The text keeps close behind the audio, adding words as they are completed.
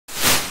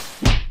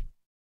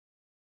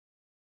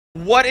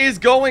What is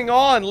going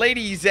on,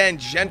 ladies and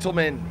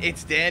gentlemen?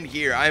 It's Dan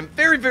here. I'm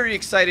very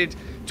excited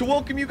to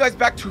welcome you guys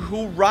back to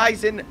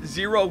Horizon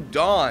Zero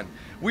Dawn.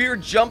 We are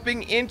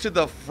jumping into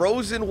the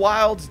Frozen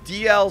Wilds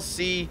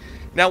DLC.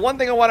 Now, one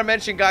thing I want to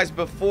mention, guys,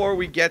 before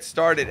we get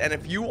started, and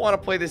if you want to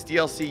play this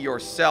DLC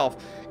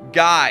yourself,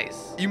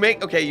 guys, you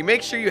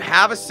make sure you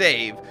have a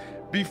save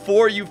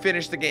before you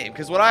finish the game,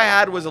 because what I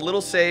had was a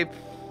little save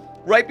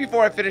right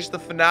before I finished the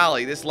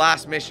finale, this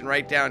last mission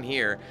right down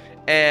here.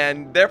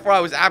 And therefore I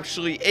was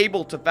actually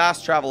able to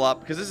fast travel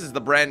up, because this is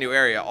the brand new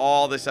area.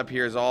 All this up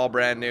here is all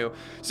brand new,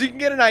 so you can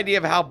get an idea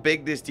of how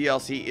big this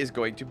DLC is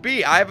going to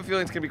be. I have a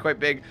feeling it's gonna be quite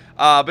big,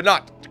 but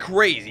not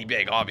crazy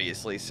big,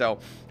 obviously. So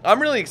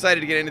I'm really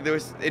excited to get into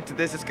this.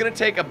 It's gonna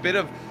take a bit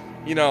of,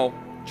 you know,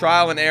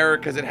 trial and error,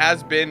 because it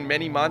has been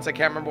many months. I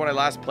can't remember when I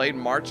last played.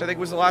 March, I think,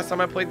 was the last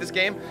time I played this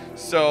game.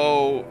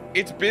 So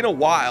it's been a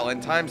while,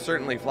 and time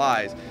certainly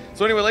flies.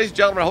 So anyway, ladies and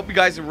gentlemen, I hope you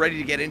guys are ready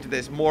to get into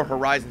this more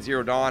Horizon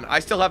Zero Dawn.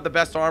 I still have the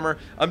best armor.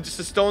 I'm just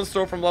a stone's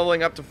throw from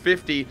leveling up to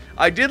 50.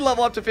 I did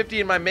level up to 50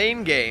 in my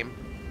main game,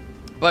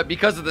 but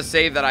because of the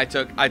save that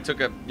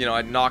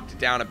I knocked it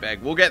down a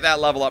peg. We'll get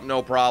that level up,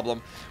 no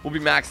problem. We'll be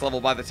max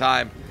level by the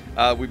time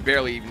we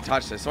barely even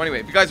touch this. So anyway,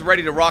 if you guys are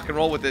ready to rock and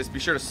roll with this, be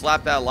sure to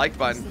slap that like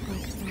button.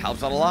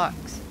 Helps out a lot.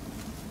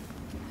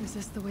 Is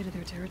this the way to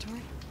their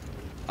territory?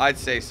 I'd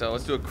say so.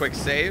 Let's do a quick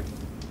save.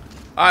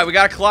 Alright, we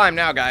gotta climb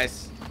now,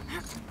 guys.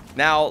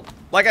 Now,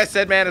 like I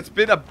said, man, it's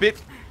been a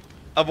bit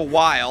of a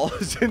while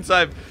since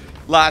I've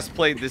last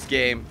played this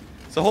game.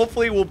 So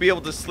hopefully we'll be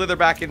able to slither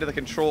back into the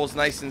controls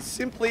nice and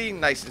simply,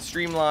 nice and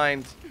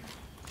streamlined,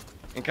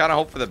 and kind of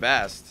hope for the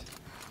best.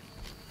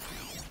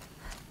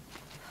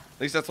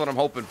 At least that's what I'm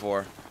hoping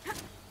for.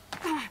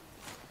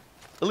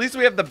 At least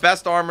we have the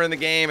best armor in the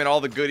game and all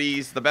the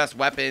goodies, the best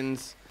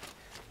weapons.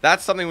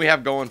 That's something we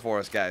have going for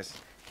us, guys.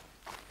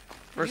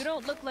 You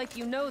don't look like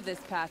you know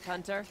this path,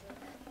 Hunter.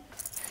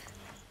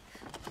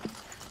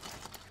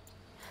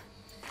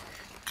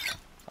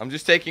 I'm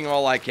just taking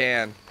all I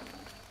can.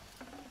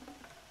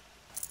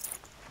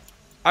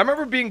 I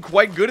remember being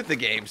quite good at the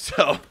game,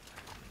 so.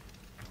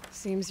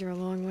 Seems you're a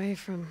long way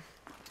from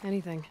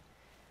anything.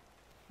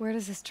 Where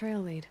does this trail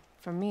lead?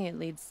 For me, it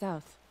leads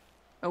south,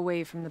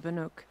 away from the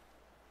Banuk,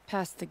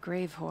 past the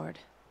Grave Horde.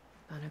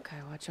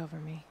 Banukai, watch over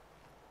me.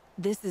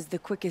 This is the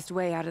quickest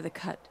way out of the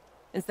cut,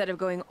 instead of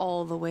going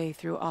all the way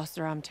through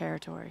Oseram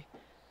territory.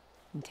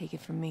 And take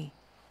it from me,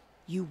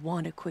 you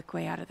want a quick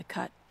way out of the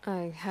cut.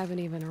 I haven't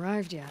even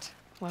arrived yet.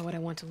 Why would I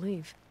want to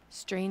leave?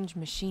 Strange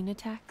machine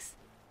attacks?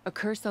 A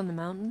curse on the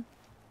mountain?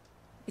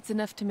 It's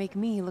enough to make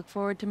me look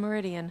forward to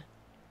Meridian.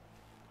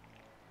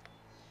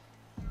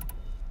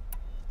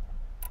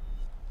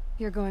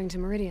 You're going to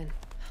Meridian?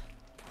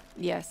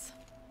 Yes.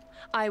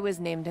 I was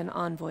named an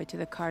envoy to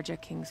the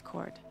Karja King's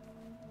court.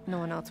 No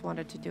one else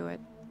wanted to do it.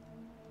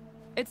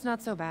 It's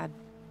not so bad.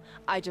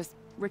 I just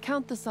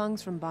recount the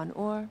songs from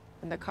Ban-Ur,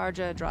 and the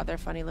Karja draw their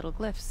funny little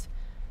glyphs.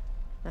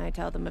 I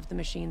tell them of the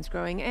machine's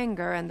growing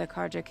anger, and the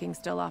Karja King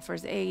still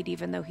offers aid,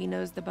 even though he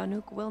knows the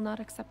Banuk will not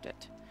accept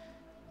it.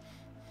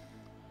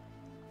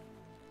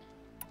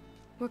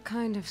 What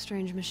kind of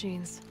strange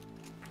machines?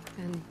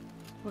 And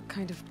what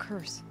kind of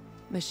curse?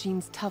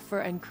 Machines tougher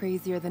and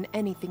crazier than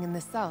anything in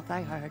the south,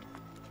 I heard.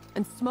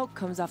 And smoke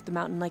comes off the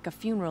mountain like a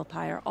funeral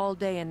pyre all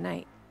day and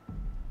night.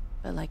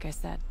 But like I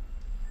said,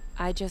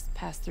 I just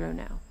passed through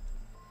now.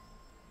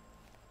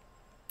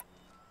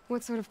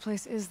 What sort of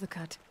place is the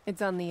cut?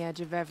 It's on the edge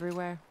of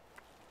everywhere.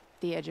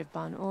 The edge of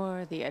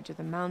Ban-Ur, the edge of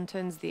the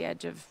mountains, the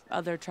edge of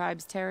other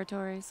tribes'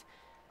 territories.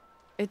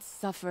 It's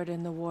suffered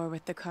in the war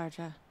with the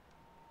Karja.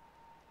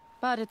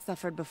 But it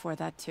suffered before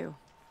that too.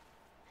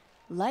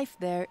 Life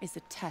there is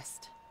a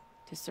test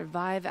to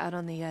survive out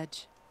on the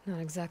edge. Not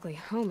exactly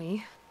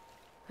homey.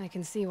 I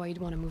can see why you'd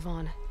want to move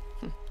on.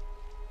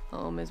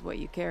 Home is what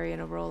you carry in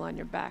a roll on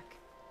your back.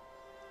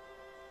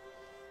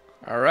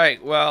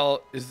 Alright,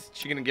 well, is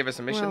she going to give us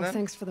a mission well, then?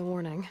 Thanks for the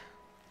warning.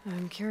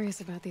 I'm curious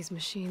about these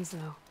machines,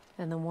 though.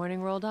 And the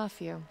warning rolled off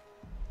you.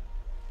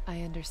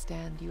 I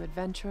understand you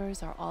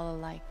adventurers are all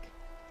alike.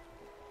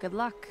 Good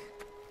luck.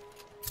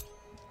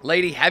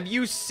 Lady, have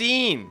you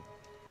seen?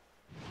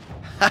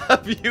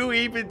 Have you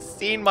even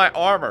seen my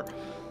armor?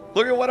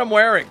 Look at what I'm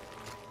wearing.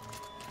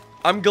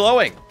 I'm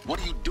glowing. What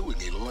are you doing,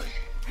 Aloy?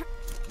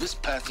 This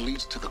path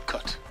leads to the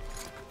cut.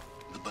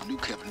 The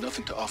Banuk have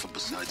nothing to offer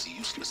besides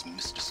useless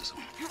mysticism.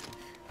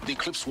 The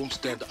Eclipse won't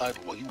stand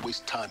idle while you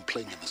waste time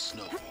playing in the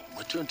snow.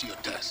 Return to your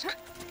task.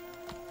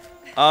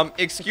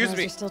 Excuse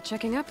me. You're still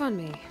checking up on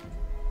me.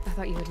 I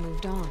thought you had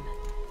moved on.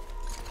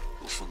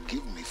 Well,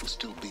 forgive me for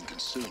still being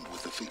concerned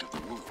with the fate of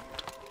the world.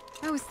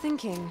 I was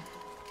thinking,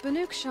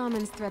 Banuk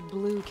shamans thread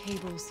blue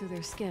cables through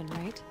their skin,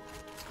 right?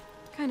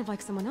 Kind of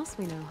like someone else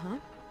we know, huh?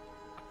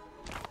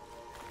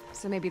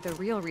 So maybe the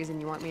real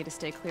reason you want me to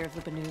stay clear of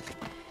the Banuk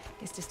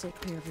is to stay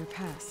clear of your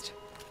past.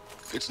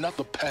 It's not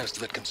the past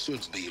that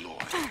concerns me,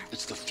 Aloy.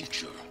 It's the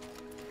future,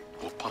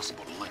 or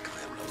possible lack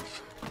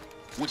thereof.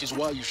 Which is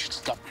why you should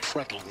stop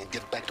prattling and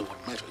get back to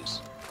what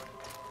matters.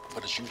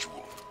 But as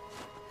usual,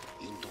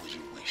 you'll do as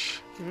you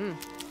wish.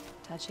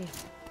 touchy.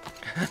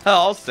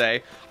 I'll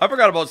say. I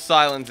forgot about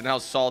Silence and how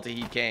salty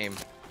he came.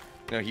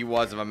 You know, he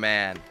was of a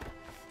man.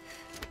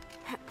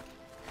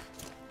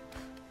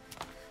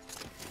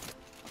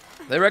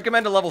 They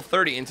recommend a level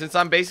 30, and since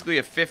I'm basically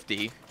a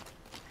 50,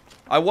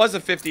 I was a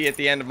 50 at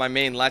the end of my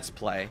main Let's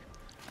Play,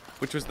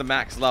 which was the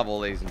max level,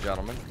 ladies and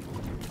gentlemen.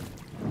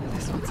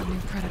 This one's a new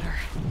predator.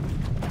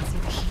 I can see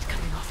the heat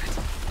coming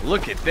off it.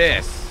 Look at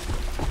this.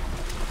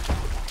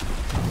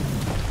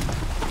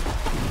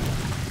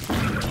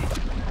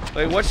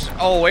 Wait, what's...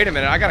 Oh, wait a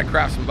minute. I gotta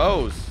craft some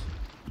bows.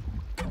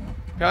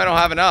 I don't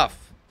have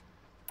enough.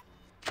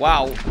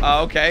 Wow.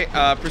 Okay.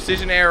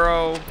 Precision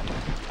arrow.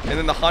 And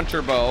then the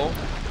hunter bow.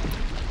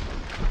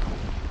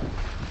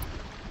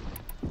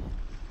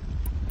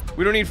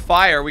 We don't need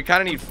fire. We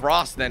kind of need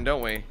frost then,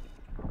 don't we?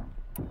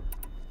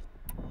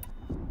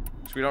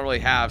 Which we don't really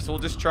have. So we'll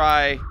just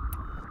try...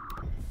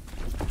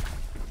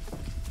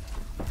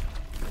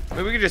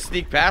 Maybe we can just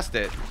sneak past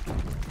it.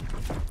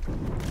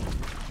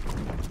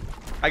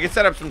 I can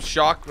set up some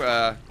shock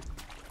wires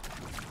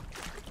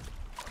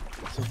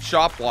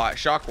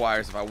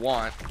if I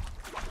want.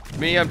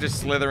 Me, I'm just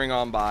slithering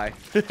on by.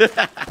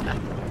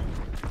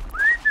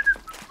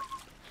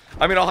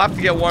 I mean, I'll have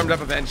to get warmed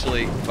up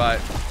eventually, but...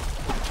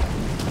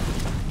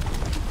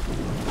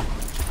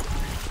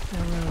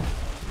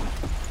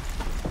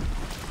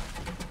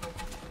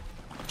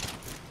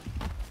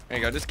 There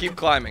you go, just keep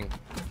climbing.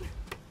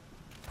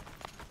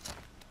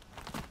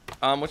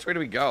 Which way do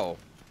we go?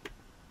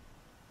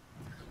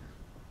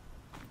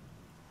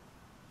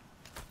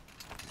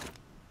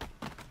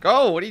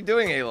 Go! What are you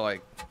doing,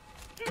 Aloy?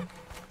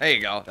 There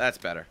you go. That's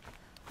better.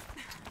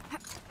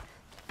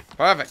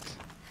 Perfect.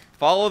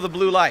 Follow the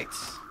blue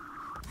lights.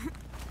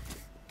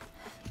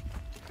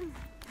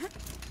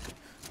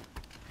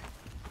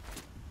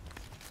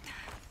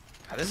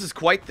 Now, this is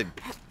quite the,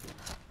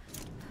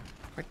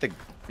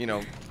 you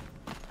know,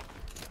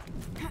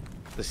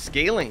 the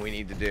scaling we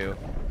need to do.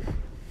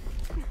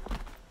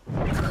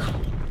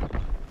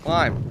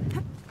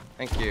 Climb.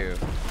 Thank you.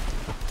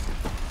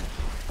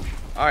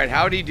 Alright,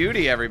 howdy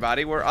doody,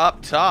 everybody. We're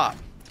up top.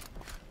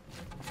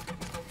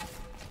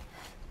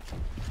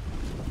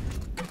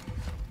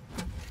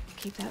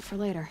 Keep that for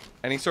later.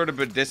 Any sort of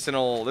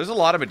medicinal... There's a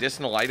lot of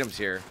medicinal items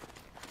here.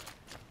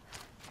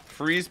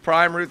 Freeze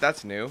prime root,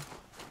 that's new.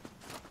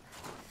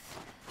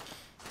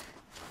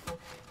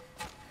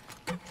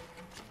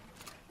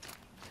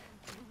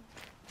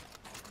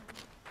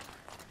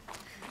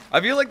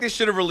 I feel like they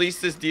should have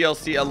released this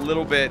DLC a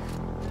little bit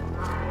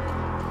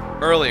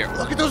earlier.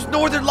 Look at those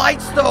northern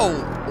lights,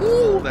 though.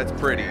 Ooh, that's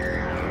pretty.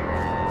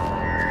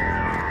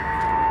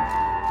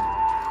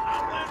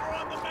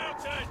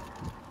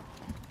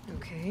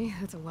 Okay,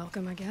 that's a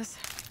welcome, I guess.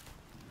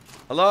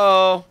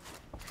 Hello.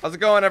 How's it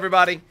going,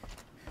 everybody?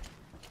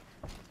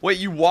 Wait,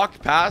 you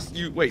walked past?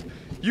 Wait,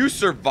 you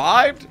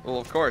survived? Well,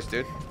 of course,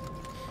 dude.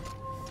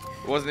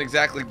 It wasn't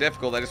exactly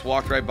difficult. I just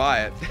walked right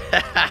by it.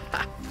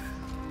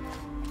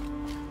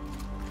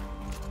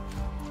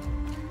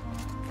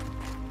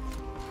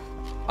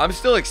 I'm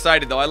still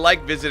excited, though. I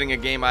like visiting a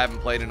game I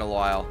haven't played in a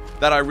while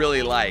that I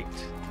really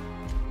liked.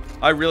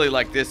 I really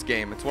like this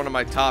game. It's one of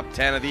my top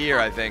 10 of the year,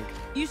 I think.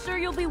 You sure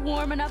you'll be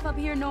warm enough up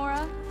here,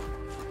 Nora?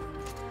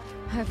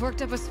 I've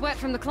worked up a sweat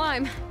from the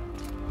climb.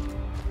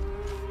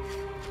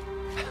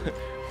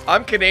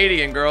 I'm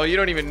Canadian, girl. You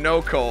don't even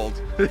know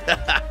cold.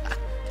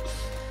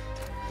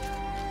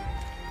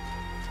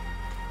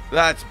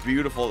 That's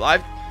beautiful.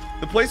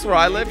 The place where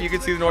I live, you can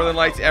see the northern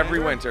lights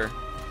every winter.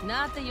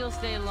 Not that you'll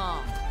stay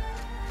long.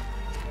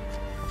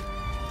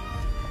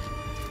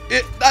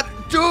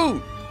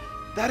 Dude,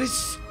 that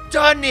is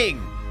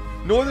stunning.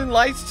 Northern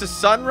lights to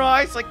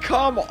sunrise, like,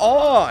 come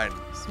on.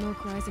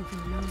 Smoke rising from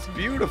the mountain.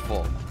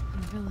 Beautiful.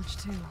 And the village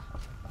too.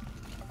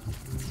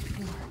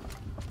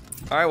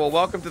 All right, well,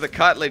 welcome to the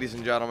cut, ladies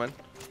and gentlemen.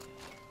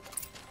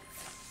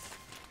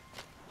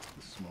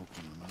 The smoke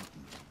from the mountains.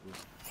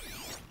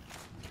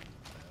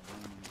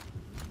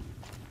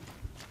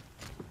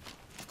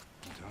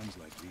 In times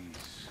like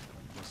these,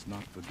 we must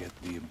not forget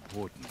the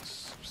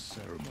importance of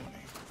ceremony.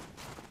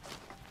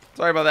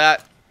 Sorry about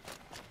that.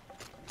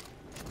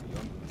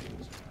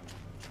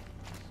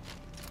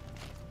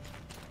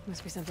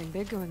 Must be something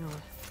big going on.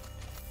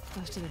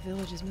 Most of the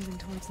village is moving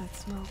towards that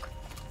smoke.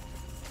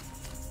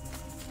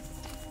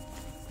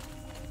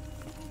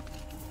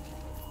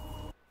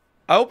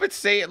 I hope it's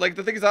safe. Like,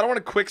 the thing is, I don't want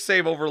to quick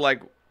save over,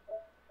 like,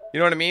 you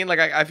know what I mean? Like,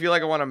 I feel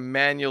like I want to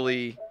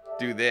manually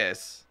do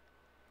this.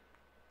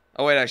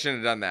 Oh, wait, I shouldn't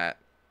have done that.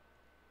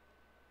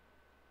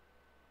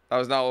 That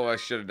was not what I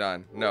should have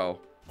done. No.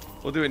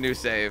 We'll do a new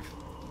save.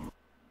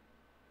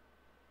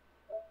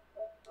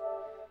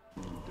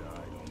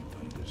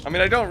 I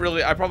mean,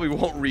 I probably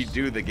won't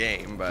redo the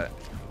game, but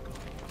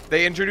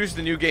they introduced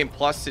the new game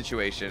plus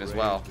situation as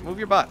well. Move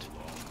your butt.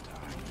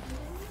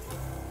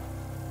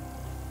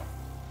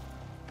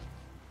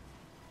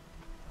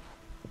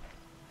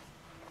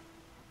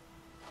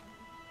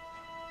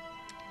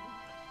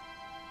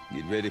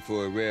 Get ready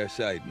for a rare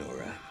sight,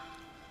 Nora.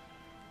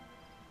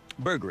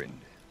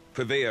 Bergrand,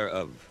 purveyor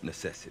of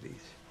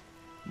necessities.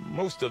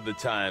 Most of the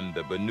time,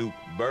 the Banuk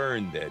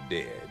burn their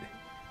dead.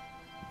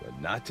 But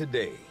not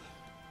today.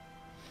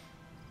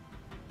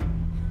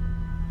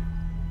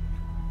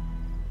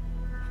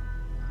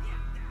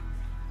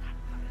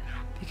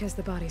 Because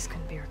the bodies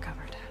couldn't be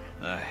recovered.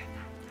 Aye,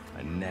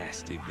 a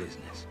nasty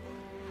business.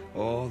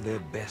 All their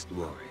best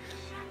warriors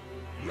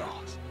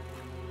lost.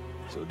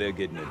 So they're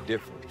getting a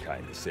different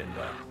kind of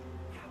send-off.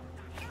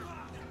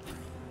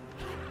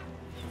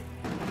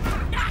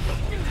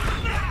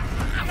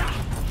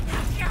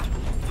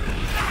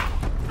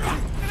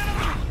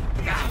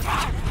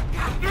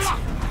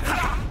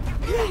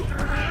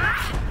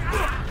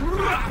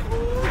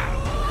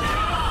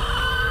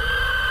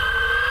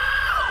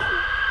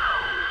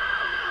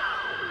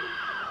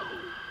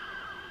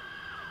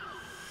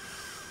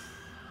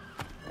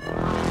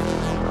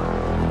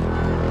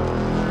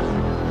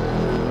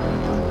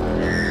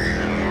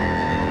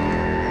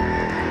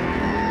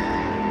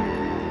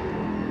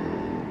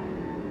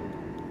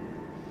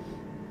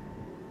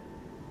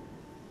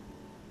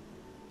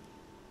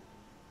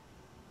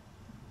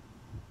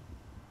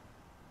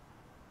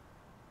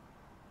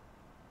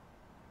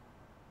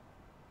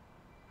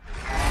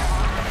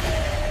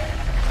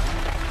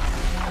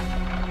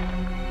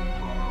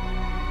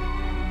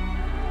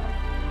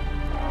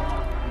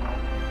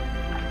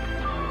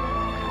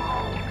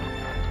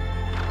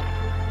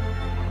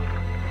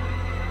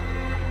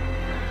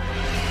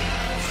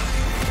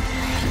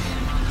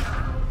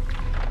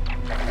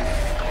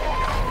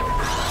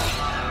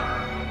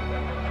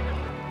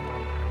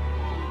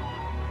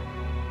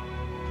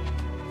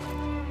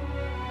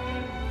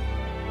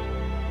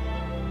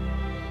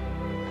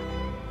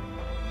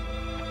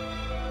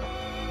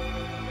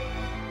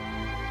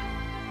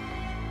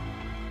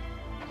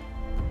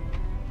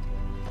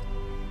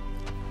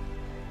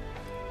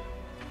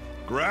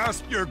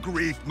 Grasp your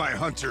grief, my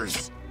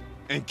hunters,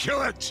 and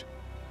kill it!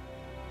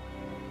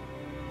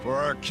 For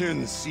our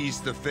kin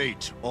sees the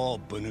fate all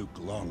Banuk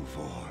long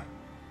for.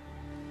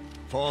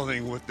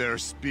 Falling with their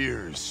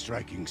spears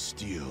striking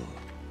steel.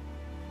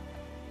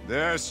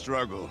 Their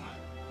struggle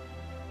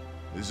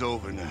is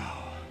over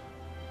now.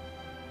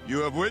 You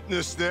have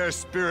witnessed their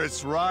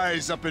spirits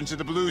rise up into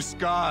the blue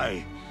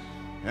sky,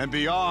 and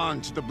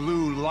beyond to the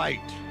blue light.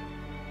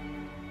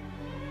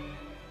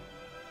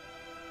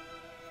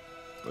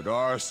 But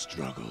our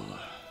struggle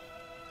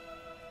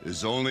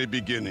is only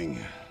beginning.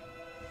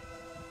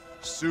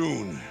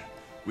 Soon,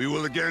 we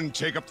will again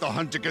take up the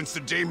hunt against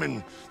the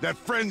daemon that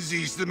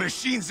frenzies the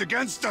machines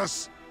against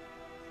us.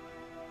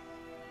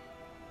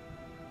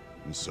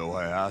 And so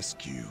I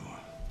ask you,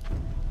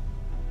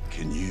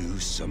 can you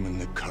summon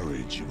the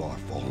courage of our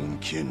fallen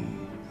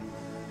kin?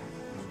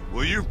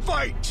 Will you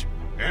fight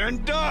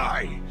and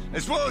die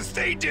as well as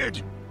they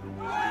did?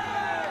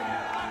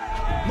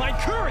 My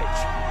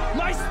courage!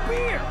 My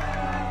spear!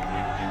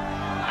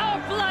 Our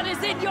blood is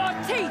in your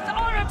teeth,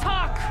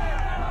 Aratak!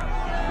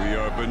 We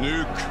are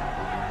Banuk.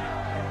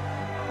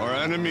 Our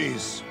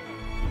enemies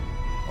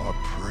are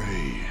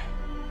prey.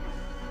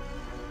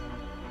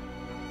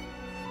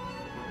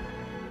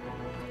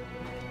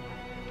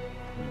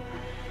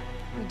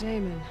 The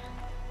daemon.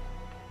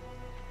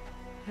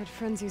 That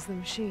frenzies the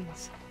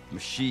machines.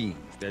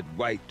 Machines that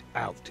wiped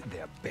out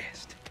their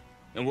best.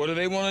 And what do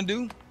they want to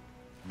do?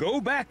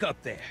 Go back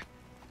up there.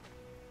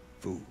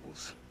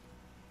 Fools.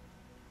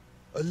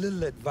 A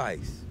little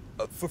advice,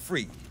 for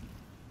free.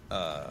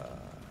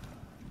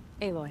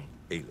 Aloy.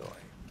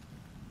 Aloy.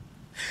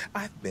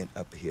 I've been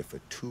up here for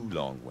 2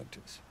 long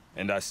winters,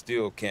 and I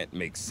still can't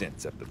make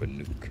sense of the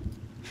Banuk.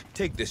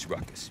 Take this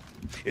ruckus.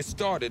 It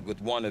started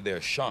with one of their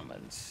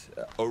shamans,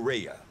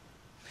 Aurea,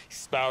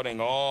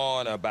 spouting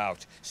on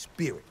about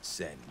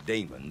spirits and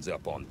daemons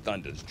up on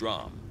Thunder's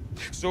drum.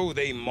 So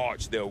they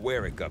march their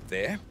Warwick up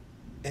there,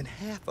 and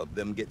half of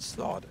them get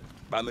slaughtered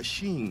by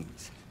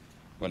machines.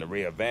 When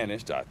Aurea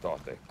vanished, I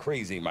thought the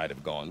crazy might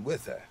have gone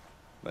with her,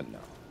 but no.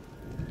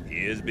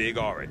 Here's Big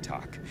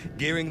Aratak,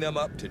 gearing them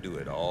up to do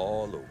it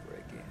all over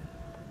again.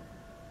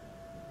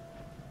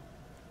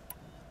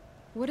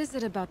 What is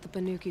it about the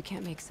Banuk you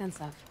can't make sense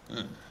of?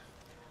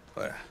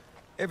 Well,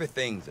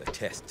 everything's a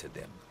test to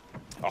them.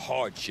 A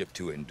hardship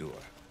to endure.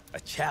 A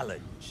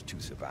challenge to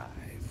survive.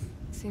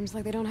 Seems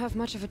like they don't have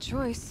much of a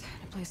choice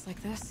in a place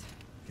like this.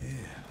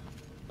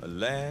 A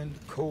land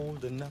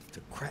cold enough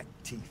to crack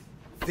teeth,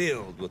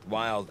 filled with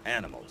wild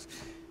animals.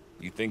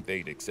 You think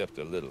they'd accept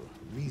a little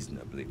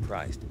reasonably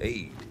priced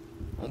aid.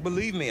 Don't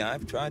believe me,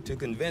 I've tried to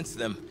convince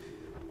them.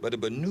 But a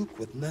Banuk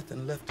with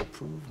nothing left to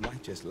prove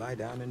might just lie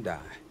down and die.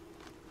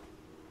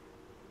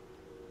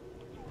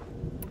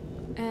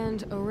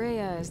 And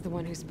Aurea is the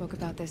one who spoke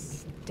about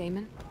this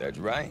daemon? That's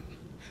right.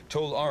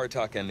 Told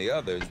Aratak and the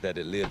others that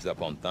it lives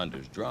up on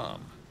Thunder's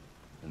drum.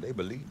 And they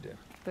believed her.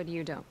 But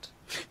you don't.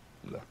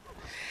 Look,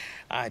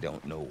 I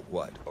don't know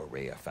what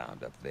Aurea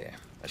found up there.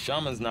 A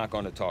shaman's not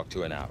going to talk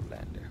to an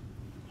outlander.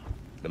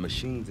 The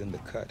machines in the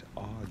cut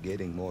are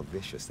getting more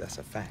vicious, that's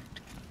a fact.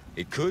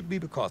 It could be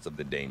because of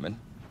the daemon,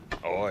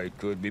 or it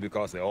could be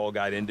because they all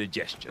got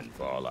indigestion,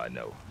 for all I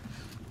know.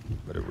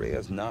 But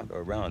Aurea's not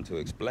around to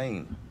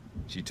explain.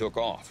 She took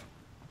off.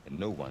 and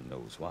no one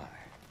knows why.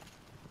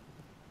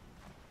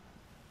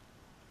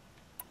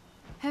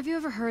 Have you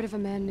ever heard of a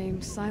man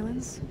named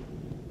Silence?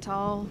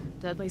 Tall,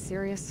 deadly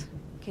serious,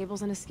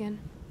 cables in his skin?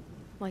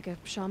 Like a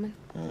shaman?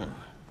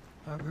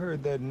 I've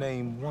heard that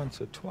name once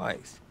or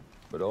twice,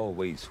 but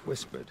always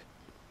whispered.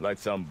 Like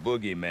some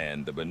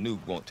boogeyman the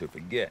Banuk want to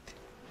forget.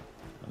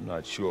 I'm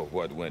not sure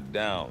what went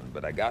down,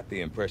 but I got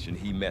the impression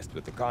he messed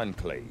with the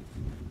Conclave.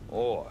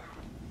 Or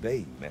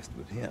they messed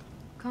with him.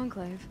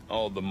 Conclave?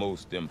 All the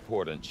most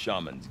important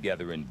shamans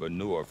gather in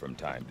Banur from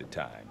time to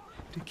time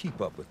to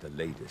keep up with the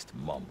latest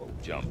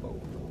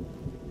mumbo-jumbo.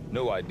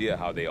 No idea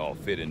how they all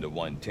fit into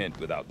one tent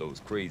without those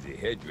crazy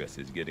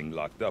headdresses getting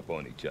locked up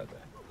on each other.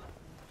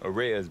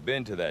 Araya's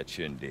been to that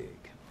shindig,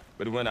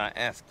 but when I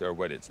asked her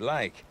what it's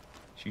like,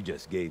 she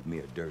just gave me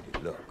a dirty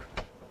look.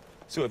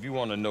 So if you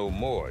want to know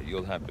more,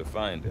 you'll have to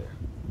find her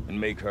and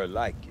make her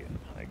like you,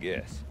 I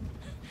guess.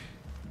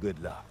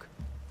 Good luck.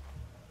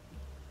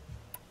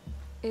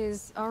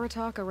 Is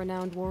Aratak a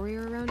renowned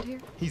warrior around here?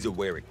 He's a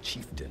Werik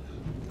chieftain.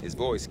 His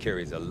voice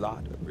carries a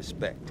lot of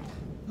respect.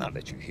 Not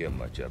that you hear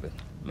much of it.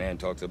 Man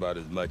talks about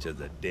as much as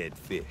a dead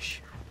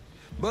fish.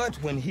 But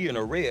when he and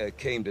Araya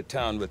came to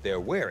town with their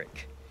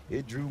Werik,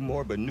 it drew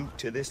more Banuk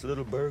to this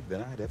little burg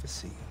than I'd ever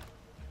seen.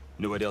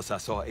 Know what else I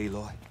saw,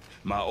 Aloy?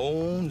 My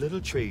own little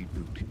trade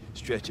route,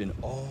 stretching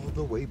all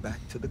the way back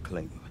to the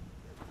claim.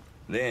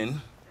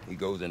 Then, he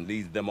goes and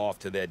leads them off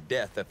to their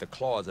death at the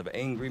claws of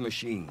angry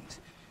machines.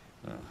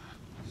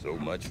 So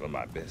much for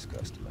my best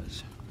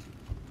customers.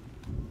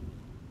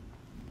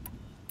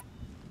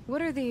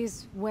 What are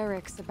these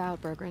Weriks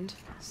about, Bergrand?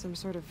 Some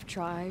sort of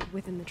tribe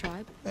within the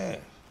tribe?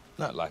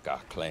 Not like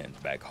our clans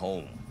back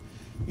home.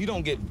 You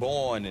don't get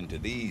born into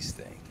these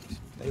things.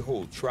 They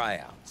hold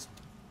tryouts.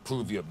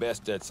 Prove your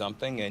best at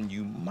something and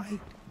you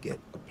might get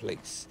a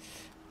place.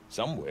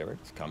 Some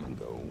Weriks come and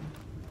go.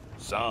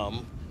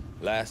 Some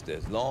last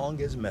as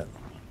long as metal.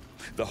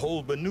 The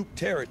whole Banuk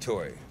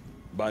territory,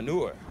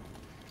 Banur,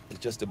 is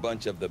just a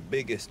bunch of the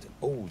biggest,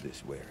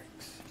 oldest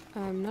Weriks.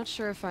 I'm not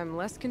sure if I'm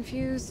less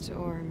confused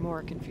or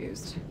more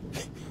confused.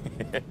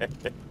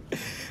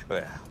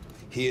 Well,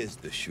 here's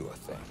the sure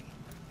thing.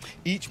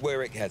 Each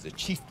Werik has a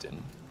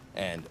chieftain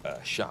and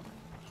a shaman.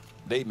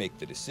 They make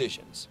the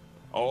decisions.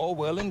 All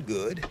well and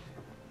good,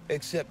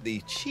 except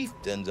the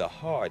chieftains are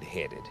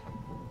hard-headed,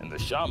 and the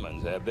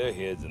shamans have their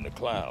heads in the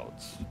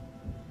clouds.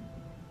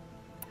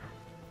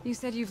 You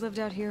said you've lived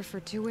out here for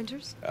 2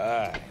 winters?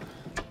 Aye.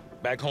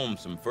 Back home,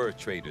 some fur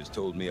traders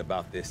told me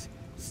about this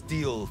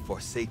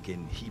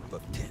steel-forsaken heap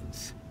of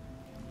tents.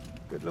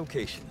 Good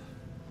location.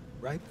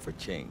 Ripe for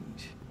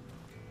change.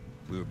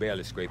 We were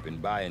barely scraping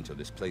by until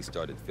this place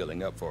started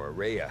filling up for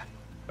Araya.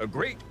 A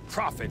great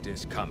prophet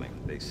is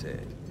coming, they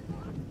said.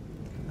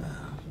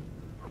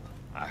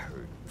 I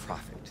heard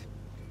prophet.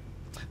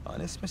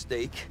 Honest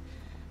mistake.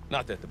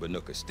 Not that the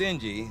Banuk are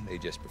stingy, they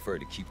just prefer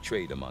to keep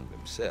trade among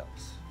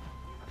themselves.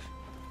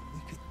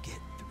 We could get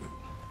through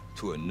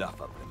to enough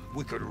of them.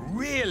 We could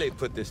really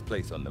put this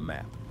place on the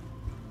map.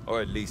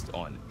 Or at least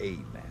on a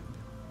map.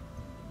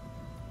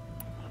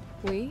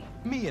 We?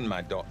 Me and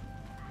my daughter.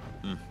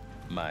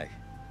 My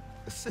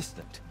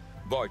assistant,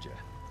 Varja.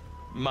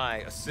 My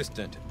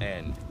assistant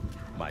and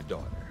my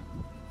daughter.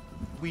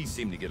 We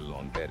seem to get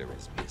along better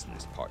as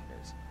business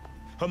partners.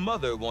 Her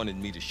mother wanted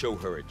me to show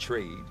her a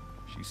trade.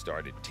 She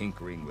started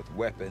tinkering with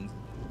weapons.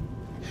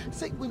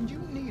 Say, when you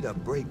need a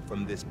break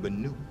from this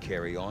Banuk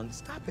carry-on,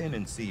 stop in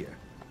and see her.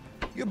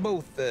 You're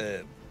both,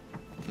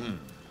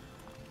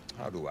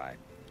 how do I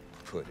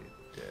put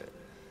it?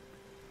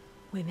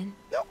 Women?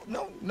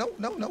 No.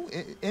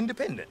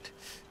 Independent.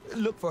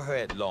 Look for her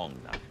at Long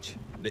Notch,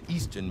 the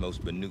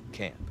easternmost Banuk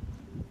camp.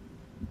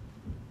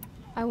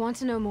 I want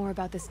to know more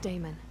about this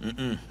daemon.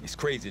 It's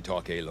crazy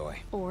talk, Aloy.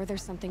 Or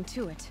there's something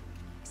to it.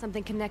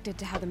 Something connected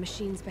to how the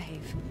machines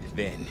behave.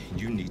 Then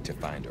you need to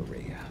find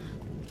Araya.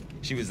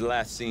 She was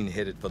last seen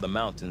headed for the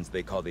mountains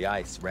they call the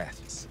Ice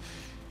Rafts.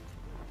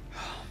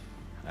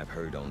 I've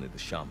heard only the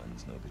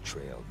shamans know the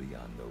trail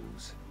beyond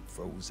those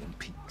frozen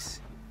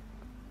peaks.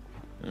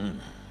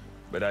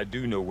 But I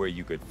do know where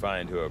you could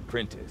find her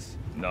apprentice,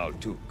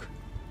 Naltuk.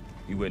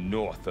 He went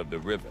north of the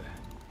river,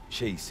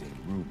 chasing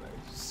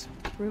rumors.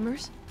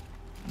 Rumors?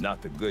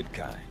 Not the good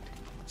kind.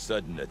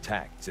 Sudden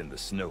attacks in the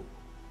snow.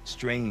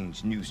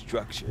 Strange new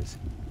structures.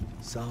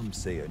 Some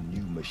say a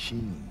new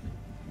machine,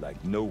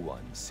 like no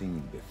one's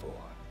seen before.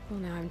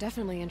 Well, now I'm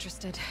definitely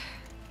interested.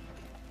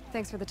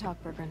 Thanks for the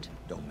talk, Bergrand.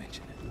 Don't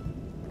mention it.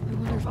 I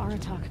wonder if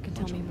Aratak can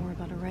tell me more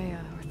about Araya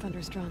or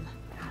Thunder's Drum.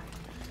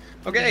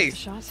 Okay.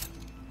 Shot?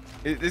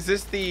 Is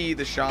this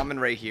the shaman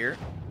right here?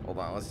 Hold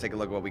on, let's take a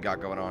look at what we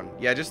got going on.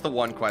 Yeah, just the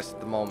one quest at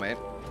the moment.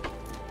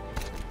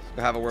 Let's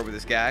go have a word with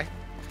this guy.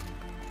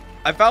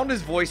 I found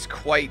his voice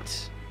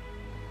quite...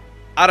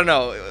 I don't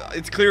know.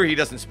 It's clear he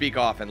doesn't speak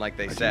often, like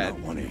they said. I do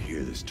not want to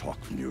hear this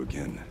talk from you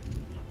again.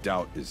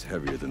 Doubt is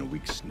heavier than a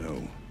week's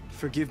snow.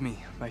 Forgive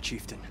me, my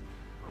chieftain.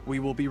 We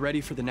will be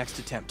ready for the next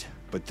attempt.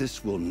 But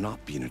this will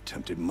not be an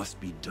attempt. It must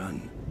be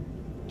done.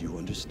 Do you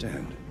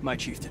understand? My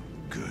chieftain.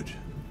 Good.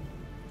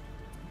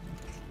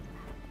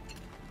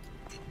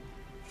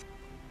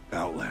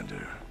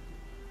 Outlander,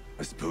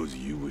 I suppose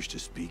you wish to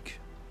speak?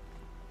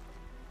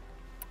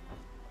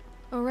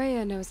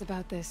 Aurea knows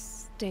about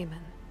this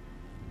Damon.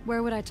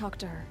 Where would I talk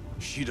to her?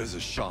 She does a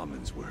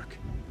shaman's work.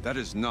 That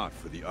is not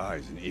for the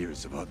eyes and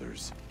ears of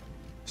others.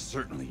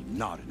 Certainly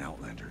not an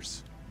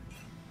Outlander's.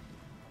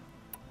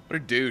 What a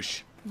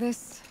douche.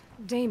 This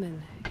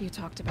Damon you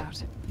talked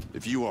about.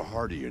 If you are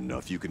hardy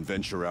enough, you can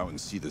venture out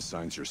and see the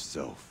signs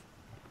yourself.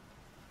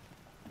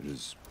 It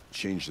has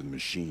changed the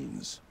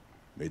machines,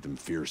 made them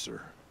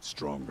fiercer,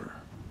 stronger.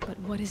 But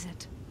what is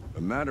it?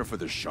 A matter for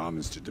the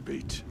shamans to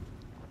debate.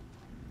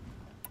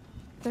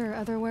 There are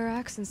other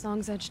Weraks in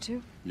Song's Edge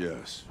too?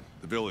 Yes.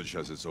 The village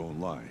has its own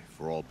life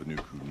for all Banuk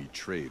who need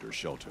trade or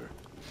shelter.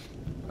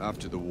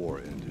 After the war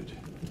ended,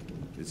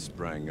 it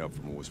sprang up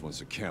from what was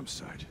once a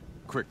campsite,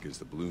 quick as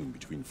the bloom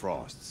between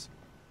frosts.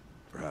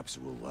 Perhaps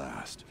it will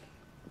last,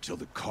 until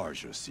the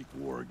Karja seek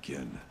war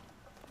again.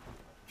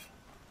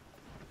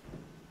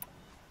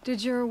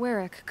 Did your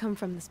Werak come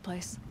from this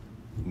place?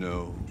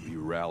 No, we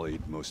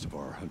rallied most of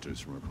our hunters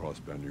from across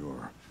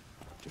Banur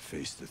to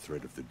face the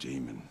threat of the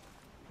Demon.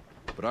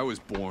 But I was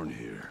born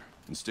here,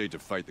 and stayed to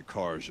fight the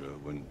Karja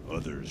when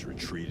others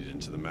retreated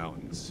into the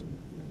mountains.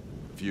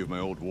 A few of my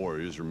old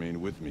warriors remained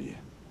with me,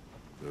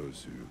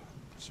 those who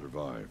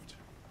survived.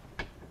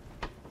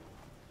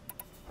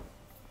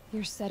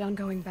 You're set on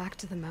going back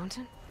to the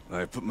mountain? I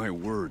have put my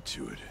word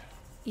to it.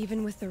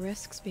 Even with the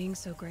risks being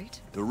so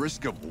great? The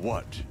risk of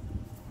what?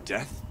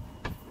 Death?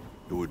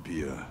 It would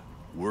be a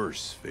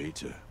worse fate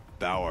to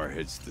bow our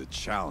heads to the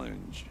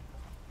challenge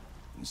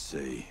and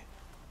say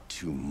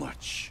too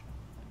much.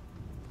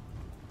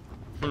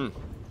 Well,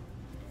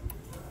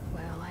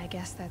 I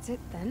guess that's it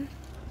then.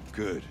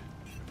 Good.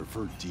 I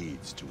prefer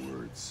deeds to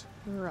words.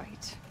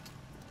 Right.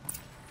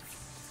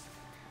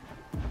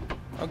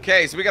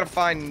 Okay, so we gotta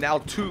find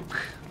Naltuk,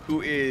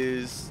 who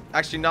is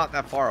actually not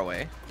that far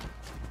away.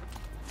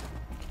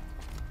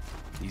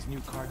 These new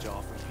Karja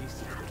offer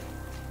peace.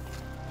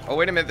 Oh,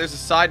 wait a minute. There's a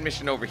side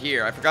mission over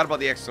here. I forgot about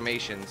the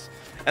exclamations.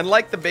 And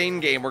like the Bane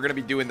game, we're going to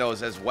be doing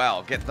those as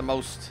well. Get the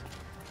most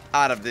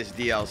out of this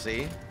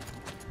DLC.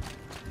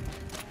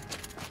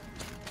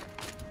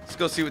 Let's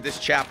go see what this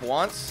chap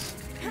wants.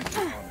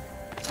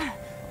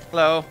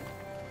 Hello.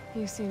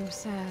 You seem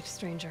sad,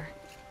 stranger.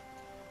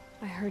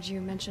 I heard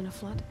you mention a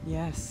flood?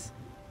 Yes.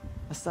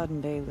 A sudden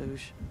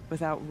deluge,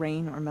 without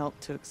rain or melt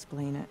to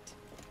explain it.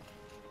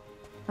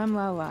 I'm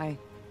Aloy,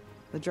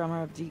 the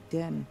drummer of Deep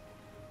Din.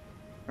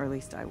 Or at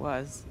least I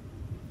was,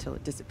 till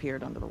it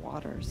disappeared under the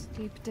waters.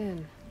 Deep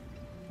Din.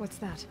 What's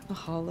that? A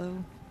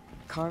hollow,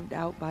 carved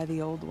out by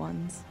the old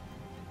ones.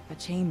 A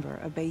chamber,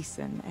 a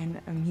basin,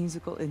 and a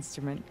musical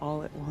instrument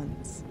all at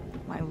once.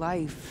 My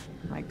life,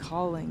 my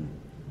calling.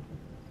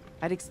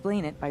 I'd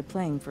explain it by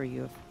playing for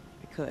you if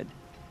I could.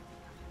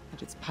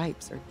 But its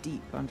pipes are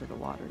deep under the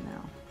water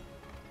now.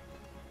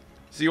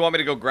 So you want me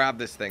to go grab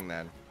this thing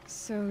then?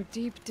 So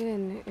Deep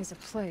Din is a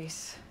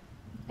place.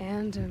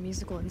 And a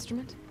musical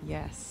instrument?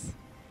 Yes.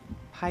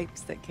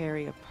 Pipes that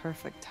carry a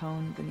perfect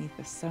tone beneath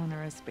a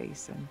sonorous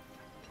basin.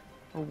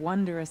 A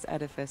wondrous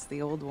edifice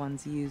the old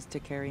ones used to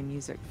carry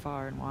music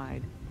far and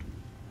wide.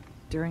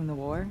 During the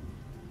war,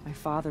 my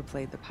father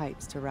played the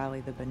pipes to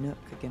rally the Banuk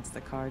against the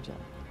Karja.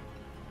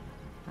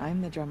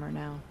 I'm the drummer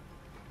now.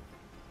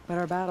 But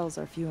our battles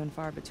are few and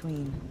far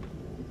between.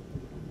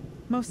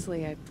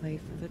 Mostly I play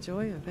for the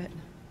joy of it.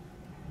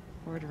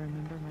 Or to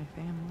remember my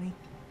family.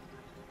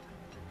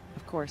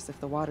 Of course, if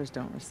the waters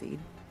don't recede,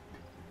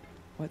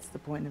 what's the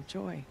point of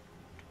joy?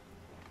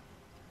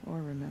 Or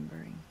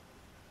remembering?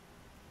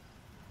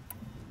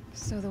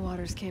 So the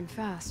waters came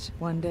fast.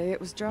 One day it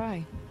was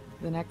dry.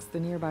 The next, the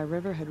nearby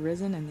river had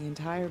risen and the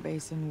entire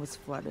basin was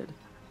flooded.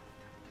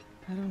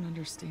 I don't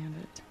understand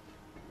it.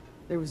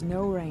 There was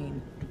no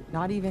rain,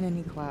 not even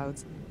any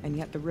clouds, and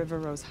yet the river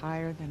rose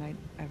higher than I'd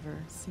ever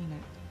seen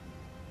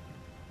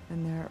it.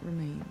 And there it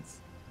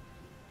remains.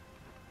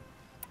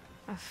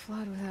 A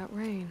flood without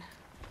rain.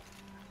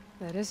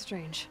 That is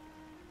strange.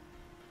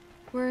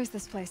 Where is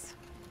this place?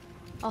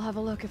 I'll have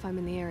a look if I'm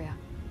in the area.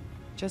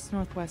 Just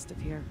northwest of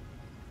here.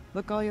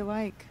 Look all you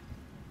like,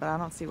 but I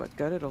don't see what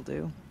good it'll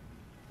do.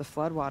 The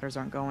floodwaters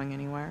aren't going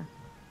anywhere.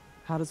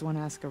 How does one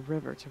ask a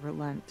river to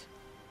relent?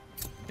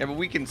 Yeah, but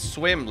we can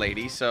swim,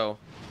 lady, so...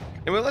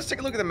 Anyway, let's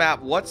take a look at the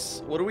map. What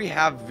do we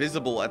have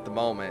visible at the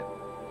moment?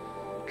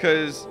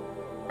 Because...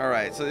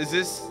 Alright, so is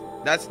this...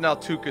 That's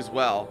Naltuk as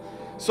well.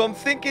 So I'm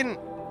thinking...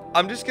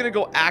 I'm just going to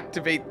go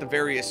activate the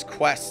various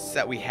quests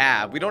that we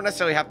have. We don't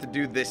necessarily have to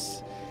do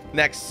this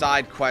next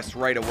side quest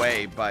right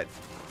away, but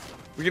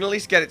we can at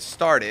least get it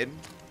started.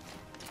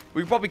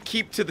 We can probably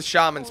keep to the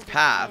shaman's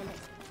path.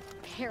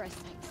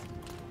 Parasites.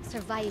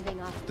 Surviving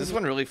off This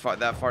one really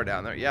that far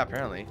down there? Yeah,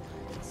 apparently.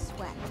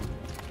 sweat.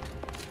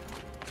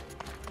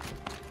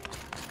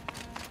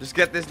 Just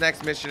get this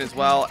next mission as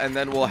well, and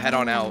then we'll head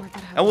on out.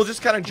 And we'll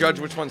just kind of judge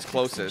which one's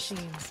closest.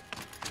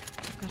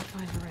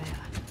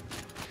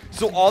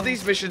 So all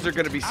these missions are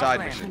going to be side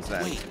missions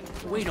then.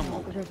 Wait a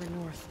moment. The river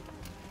north.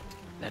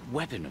 That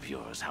weapon of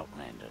yours,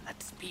 Outlander,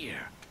 that spear.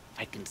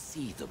 I can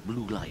see the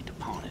blue light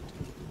upon it.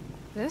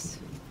 This?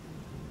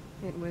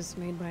 It was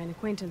made by an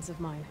acquaintance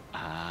of mine.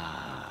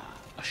 Ah,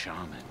 a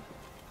shaman.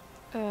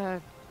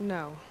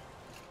 No.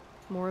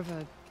 More of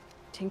a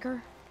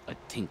tinker? A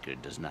tinker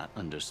does not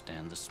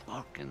understand the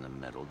spark in the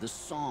metal, the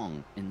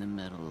song in the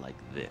metal like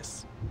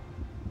this.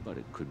 But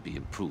it could be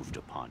improved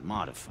upon,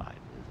 modified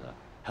with the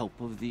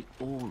help of the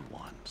old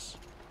ones.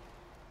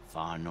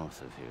 Far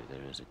north of here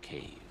there is a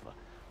cave,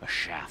 a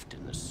shaft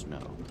in the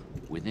snow.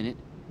 Within it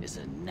is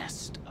a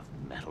nest of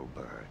metal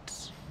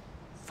birds.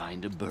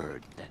 Find a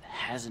bird that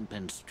hasn't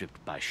been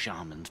stripped by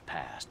shamans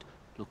past.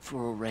 Look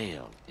for a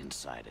rail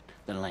inside it,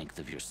 the length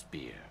of your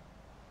spear.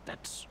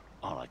 That's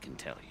all I can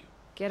tell you.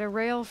 Get a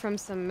rail from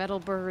some metal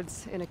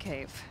birds in a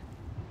cave.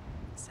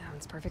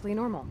 Sounds perfectly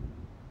normal.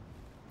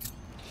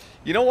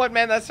 You know what,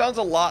 man? That sounds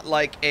a lot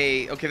like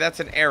a... Okay, that's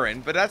an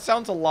errand, but that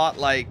sounds a lot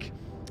like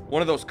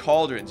one of those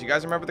cauldrons. You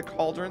guys remember the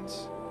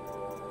cauldrons?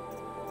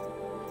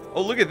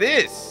 Oh, look at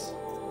this.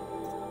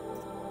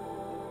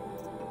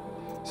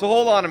 So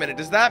hold on a minute.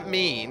 Does that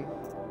mean...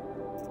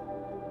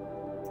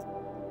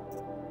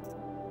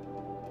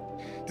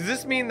 Does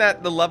this mean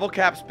that the level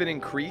cap's been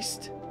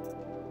increased?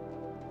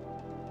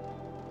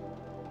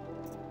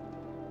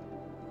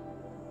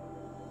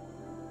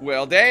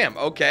 Well, damn.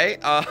 Okay.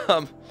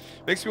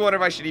 Makes me wonder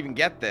if I should even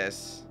get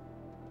this.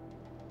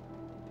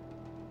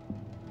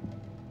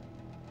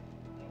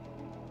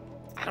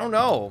 I don't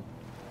know.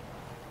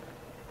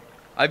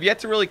 I've yet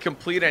to really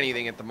complete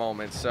anything at the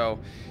moment, so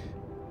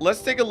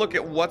let's take a look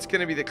at what's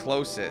going to be the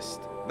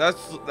closest.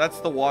 That's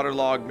the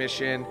waterlog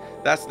mission.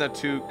 That's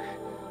Natuk.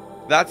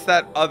 That's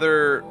that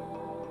other...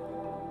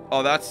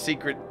 Oh, that's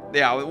secret.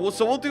 Yeah,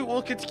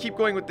 we'll get to keep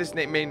going with this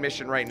main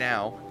mission right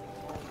now.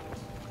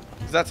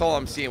 Because that's all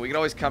I'm seeing. We can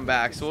always come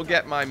back. So we'll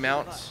get my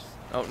mounts.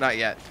 Oh, not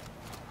yet.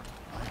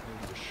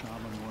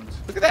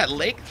 Look at that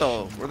lake,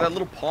 though. Or that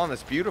little pond.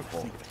 That's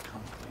beautiful.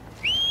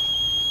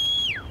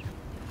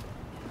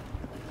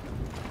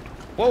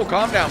 Whoa,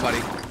 calm down,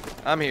 buddy.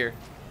 I'm here.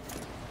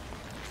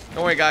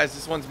 Don't worry, guys.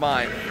 This one's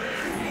mine.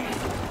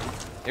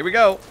 Here we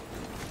go.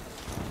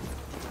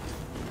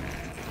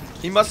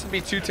 He mustn't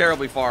be too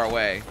terribly far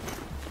away.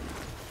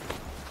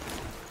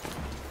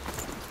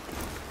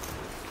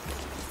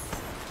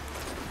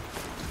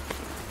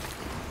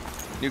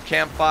 New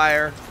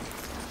campfire.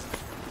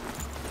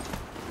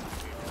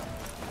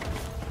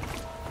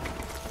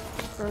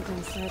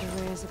 Bergman said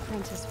Araya's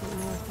apprentice went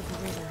north of the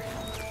river.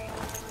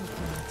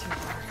 Hopefully not too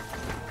far.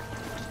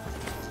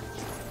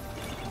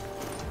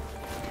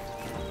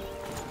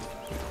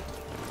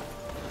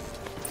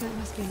 That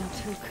must be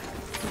Natuk.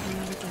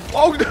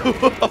 Oh no!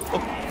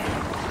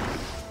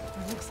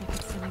 It looks like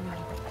it's sending out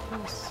a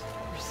pulse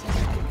or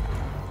something.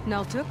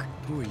 Naltuk?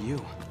 Who are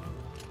you?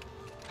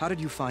 How did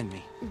you find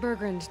me?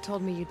 Bergrand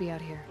told me you'd be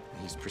out here.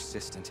 He's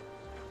persistent.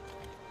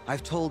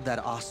 I've told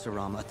that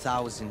Oseram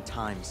 1,000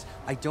 times.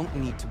 I don't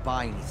need to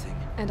buy anything.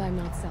 And I'm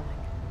not selling.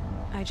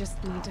 I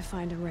just need to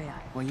find Araya.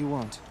 Well, you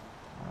won't.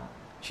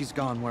 She's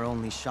gone where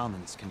only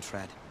shamans can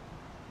tread.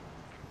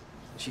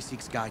 She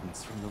seeks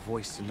guidance from the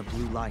voice in the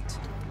blue light.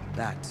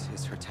 That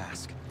is her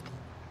task.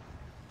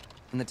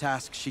 And the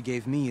task she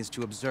gave me is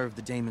to observe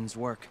the daemon's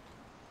work.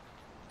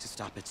 To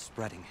stop it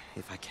spreading,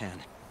 if I can.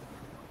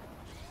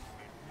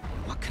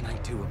 What can I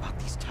do about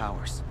these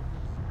towers?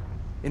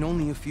 In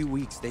only a few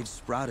weeks, they've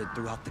sprouted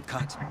throughout the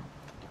cut.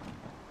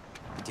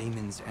 The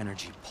daemon's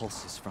energy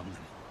pulses from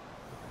them.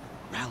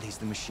 Rallies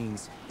the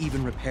machines,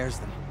 even repairs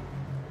them.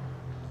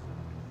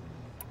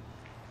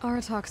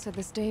 Aratak said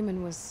this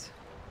daemon was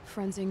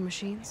frenzying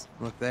machines.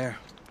 Look there.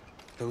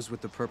 Those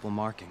with the purple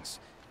markings.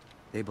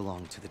 They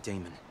belong to the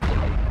daemon.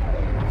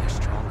 They're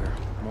stronger,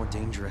 more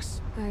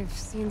dangerous. I've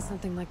seen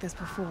something like this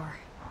before.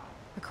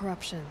 A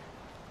corruption.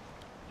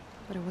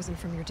 But it wasn't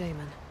from your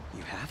daemon.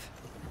 You have?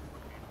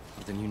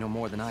 Then you know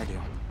more than I do.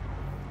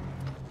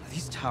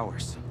 These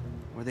towers,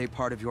 were they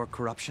part of your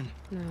corruption?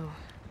 No.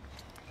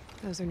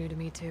 Those are new to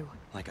me too.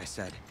 Like I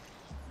said,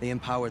 they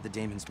empower the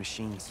daemon's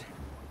machines.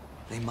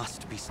 They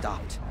must be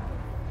stopped.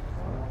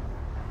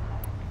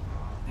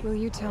 Will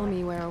you tell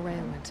me where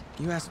Araya went?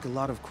 You ask a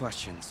lot of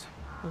questions.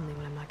 Only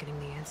when I'm not getting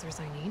the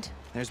answers I need.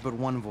 There's but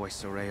one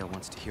voice Araya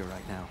wants to hear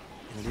right now,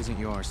 and it isn't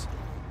yours.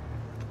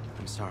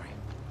 I'm sorry.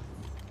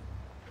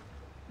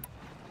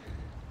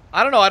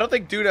 I don't know. I don't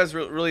think dude has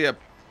really a,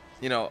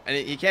 you know, and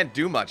he can't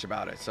do much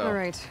about it, so. All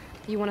right.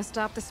 You want to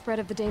stop the spread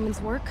of the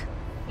daemon's work?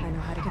 I know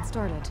how to get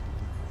started.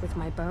 With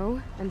my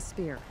bow and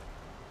spear.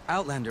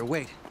 Outlander,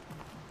 wait.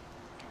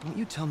 Won't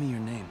you tell me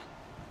your name?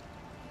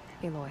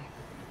 Aloy.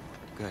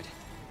 Good.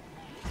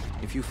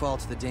 If you fall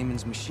to the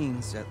daemon's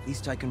machines, at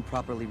least I can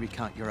properly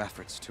recount your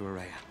efforts to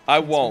Araya. I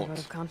That's won't. My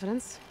vote of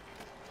confidence,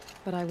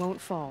 but I won't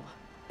fall.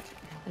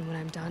 And when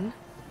I'm done,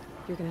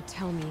 you're gonna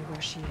tell me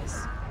where she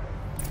is.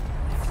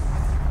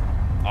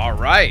 All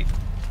right.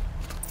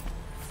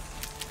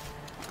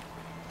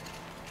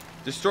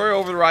 Destroy or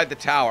override the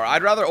tower.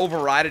 I'd rather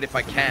override it if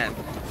I can.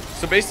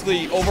 So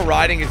basically,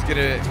 overriding is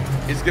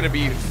gonna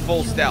be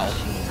full stealth.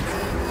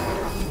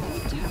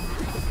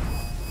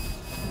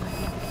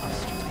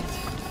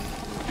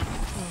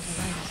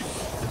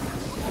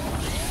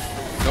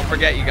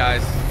 forget, you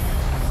guys.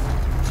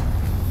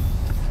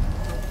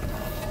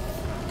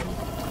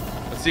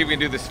 Let's see if we can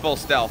do this full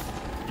stealth.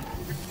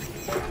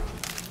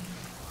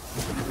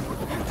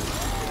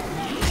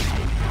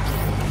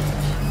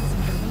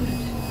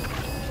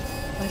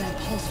 By that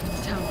pulse from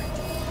the tower.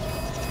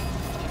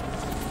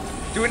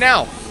 Do it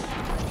now.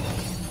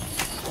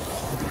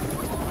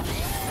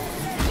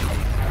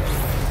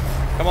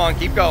 Come on,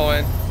 keep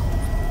going.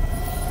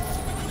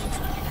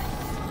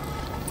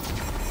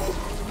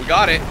 We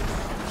got it.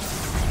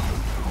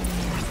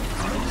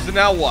 So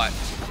now what?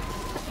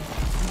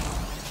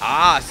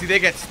 Ah, see, they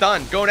get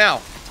stunned. Go now.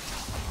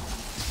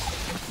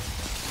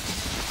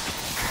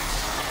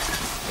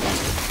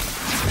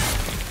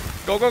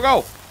 Go, go,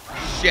 go.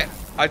 Shit,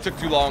 I took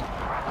too long. I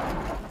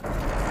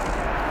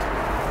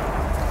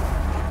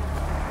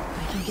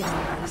can get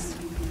out of this.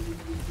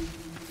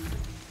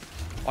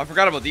 Oh, I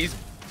forgot about these.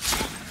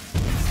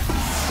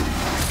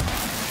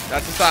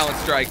 That's a silent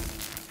strike.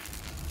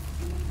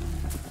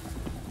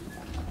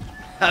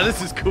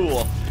 This is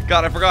cool.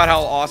 God, I forgot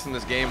how awesome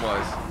this game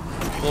was.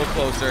 A little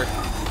closer.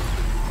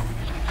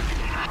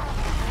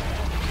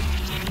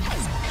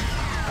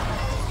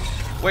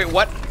 Wait,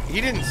 what?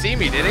 He didn't see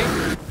me, did he?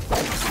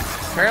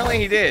 Apparently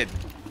he did.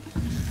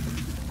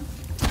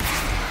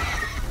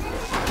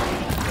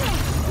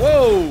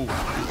 Whoa!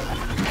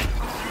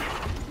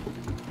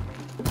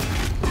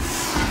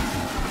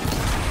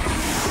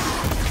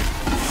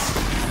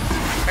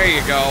 There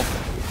you go.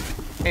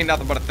 Ain't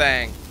nothing but a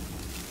thing.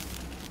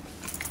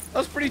 That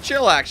was pretty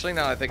chill, actually,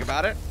 now that I think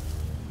about it.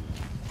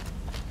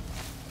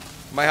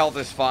 My health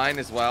is fine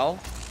as well.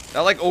 That,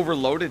 like,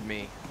 overloaded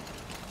me.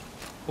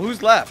 Well,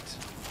 who's left?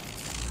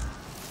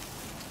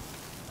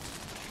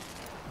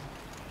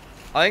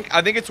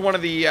 I think it's one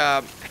of the,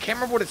 I can't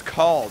remember what it's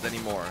called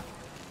anymore.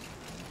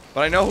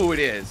 But I know who it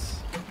is.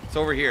 It's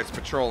over here. It's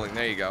patrolling.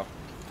 There you go.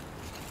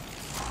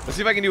 Let's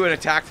see if I can do an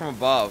attack from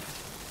above.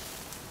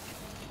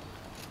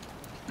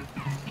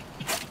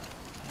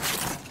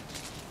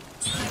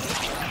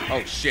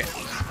 Oh, shit.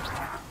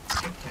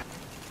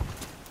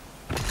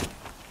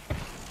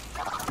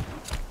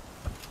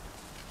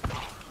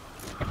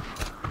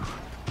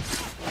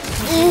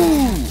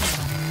 Ooh!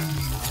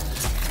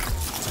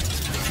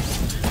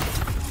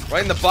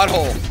 Right in the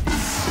butthole.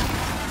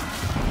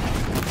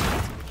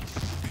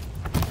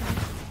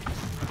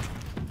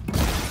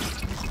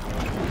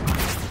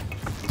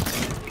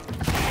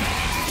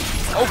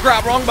 Oh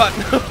crap, wrong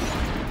button.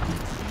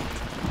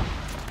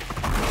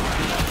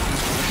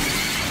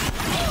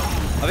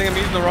 I think I'm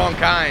using the wrong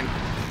kind.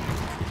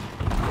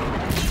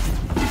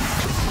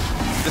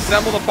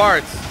 Disassemble the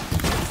parts.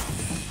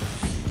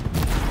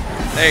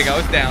 There you go,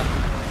 it's down.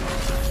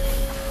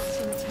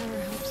 So the tower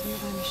helps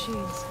nearby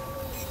machines.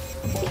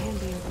 It can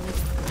be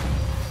overlooked.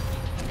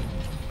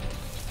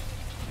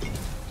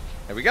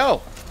 There we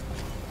go.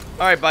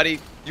 Alright, buddy.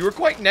 You were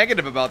quite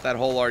negative about that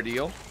whole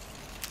ordeal.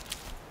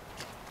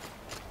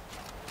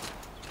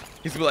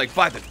 He's gonna be like,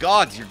 by the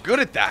gods, you're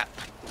good at that.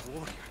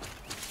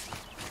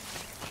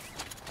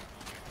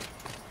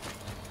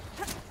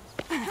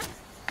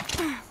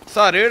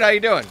 So, dude, how you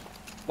doing?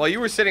 While you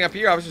were sitting up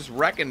here, I was just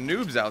wrecking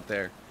noobs out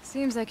there.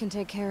 Seems I can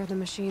take care of the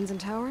machines and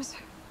towers.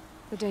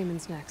 The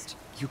daemon's next.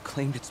 You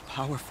claimed its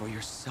power for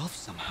yourself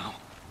somehow.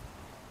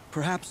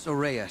 Perhaps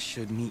Aurea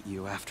should meet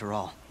you after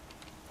all.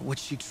 What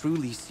she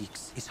truly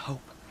seeks is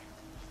hope.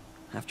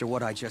 After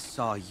what I just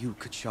saw, you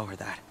could show her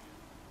that.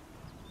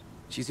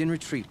 She's in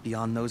retreat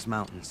beyond those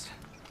mountains,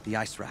 the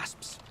ice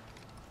rasps.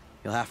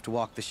 You'll have to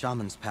walk the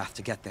shaman's path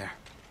to get there.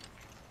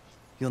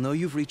 You'll know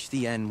you've reached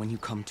the end when you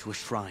come to a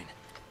shrine.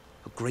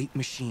 A great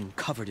machine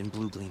covered in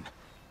blue gleam.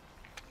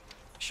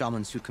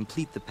 Shamans who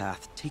complete the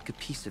path take a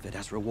piece of it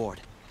as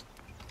reward.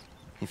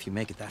 If you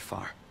make it that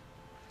far,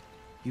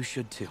 you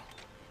should too.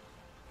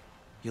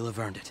 You'll have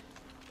earned it.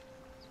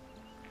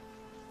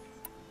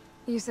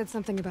 You said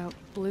something about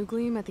blue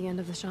gleam at the end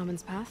of the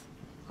shaman's path?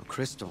 A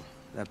crystal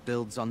that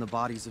builds on the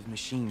bodies of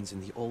machines in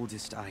the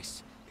oldest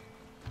ice.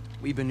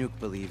 We Banuk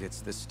believe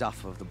it's the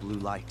stuff of the blue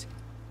light,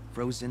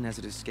 frozen as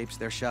it escapes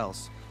their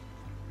shells.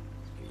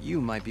 You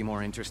might be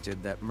more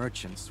interested that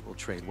merchants will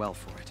trade well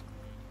for it.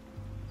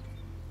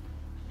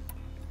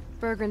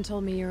 Bergren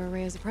told me you're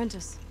Aurea's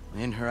apprentice.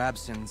 In her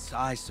absence,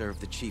 I serve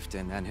the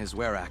chieftain and his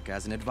werak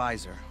as an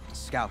advisor, a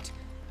scout,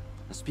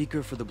 a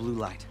speaker for the blue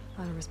light.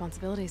 A lot of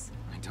responsibilities.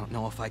 I don't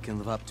know if I can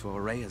live up to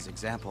Aurea's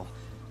example,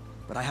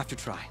 but I have to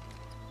try.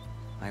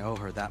 I owe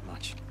her that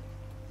much.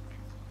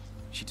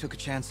 She took a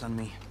chance on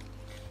me,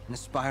 an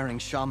aspiring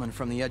shaman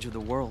from the edge of the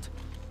world.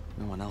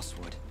 No one else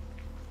would.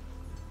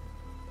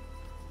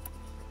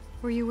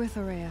 Were you with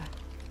Aurea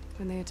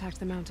when they attacked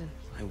the mountain?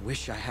 I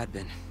wish I had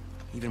been,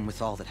 even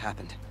with all that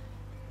happened.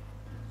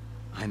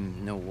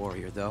 I'm no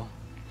warrior, though,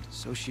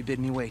 so she bid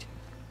me wait.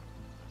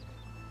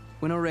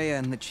 When Aurea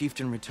and the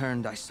chieftain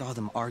returned, I saw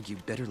them argue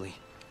bitterly.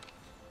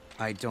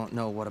 I don't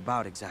know what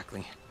about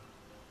exactly.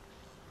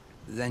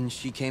 Then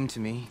she came to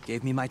me,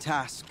 gave me my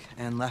task,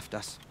 and left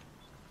us.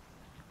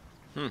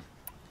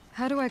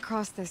 How do I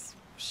cross this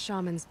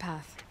shaman's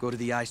path? Go to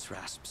the ice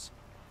rasps.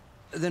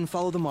 Then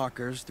follow the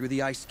markers through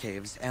the ice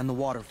caves and the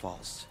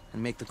waterfalls,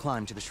 and make the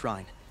climb to the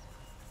shrine.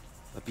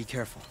 But be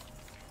careful.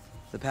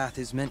 The path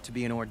is meant to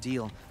be an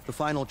ordeal, the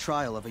final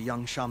trial of a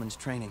young shaman's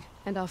training.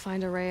 And I'll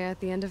find Araya at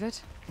the end of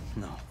it?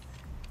 No.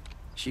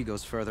 She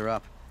goes further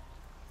up,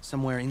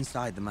 somewhere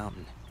inside the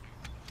mountain.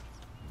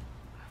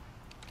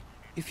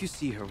 If you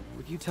see her,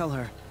 would you tell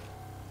her,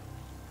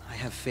 I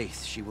have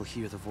faith she will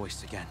hear the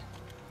voice again.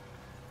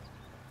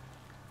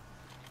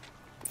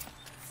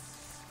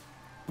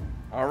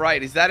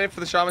 Alright, is that it for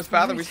the Shaman's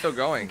Path? Or are we still I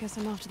going? guess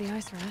I'm off to the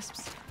ice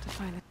rasps to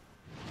find it.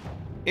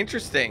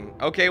 Interesting.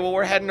 Okay, well,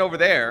 we're heading over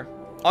there.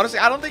 Honestly,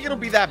 I don't think it'll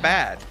be that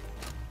bad.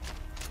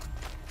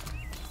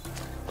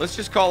 Let's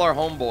just call our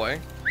homeboy.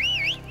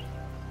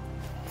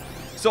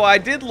 So I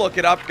did look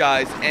it up,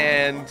 guys,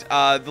 and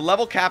the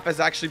level cap has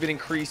actually been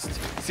increased.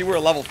 See, we're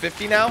at level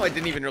 50 now. It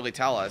didn't even really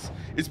tell us.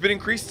 It's been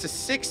increased to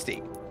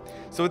 60.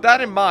 So with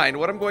that in mind,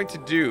 what I'm going to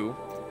do...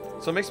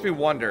 So it makes me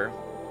wonder...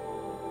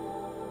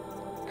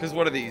 Because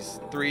what are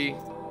these? 3.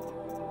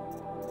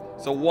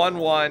 So 1,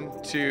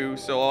 1, 2.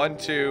 So 1,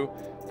 2,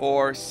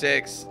 4,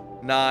 6,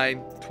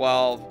 9,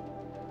 12,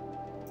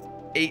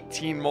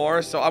 18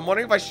 more. So I'm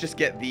wondering if I should just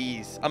get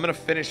these. I'm going to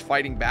finish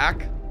fighting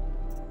back.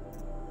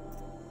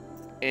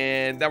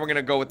 And then we're going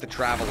to go with the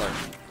Traveler.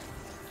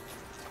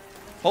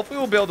 Hopefully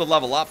we'll be able to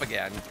level up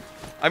again.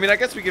 I mean, I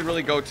guess we could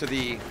really go to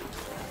the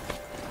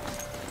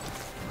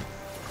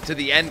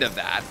end of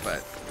that,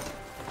 but...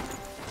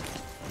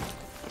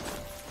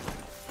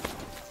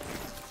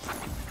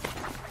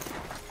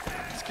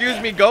 Excuse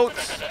me,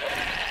 goats.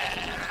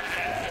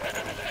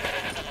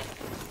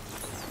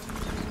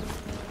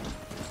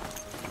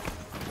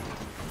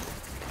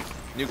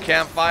 New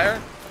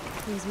campfire.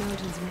 These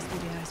mountains must be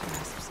the ice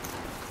rasps.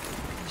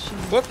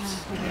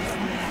 Whoops.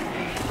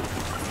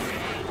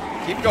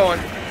 Keep going.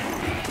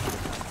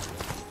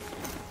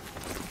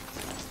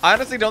 I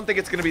honestly don't think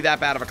it's going to be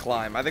that bad of a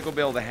climb. I think we'll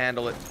be able to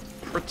handle it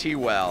pretty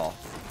well.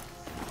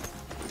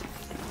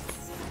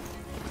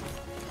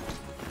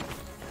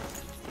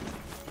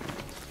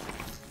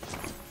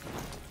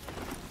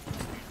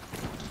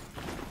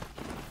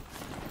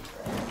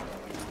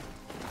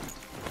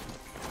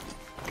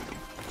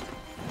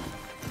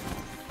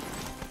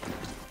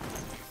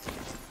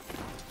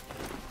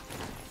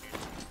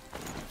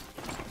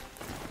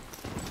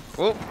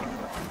 Whoa.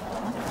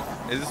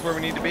 Is this where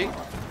we need to be?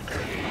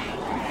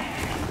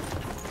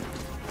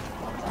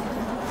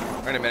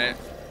 Wait a minute.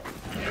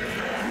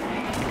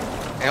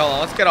 Hey, hold on.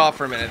 Let's get off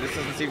for a minute. This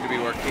doesn't seem to be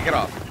working. Hey, get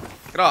off.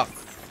 Get off.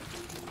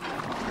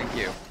 Thank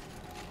you.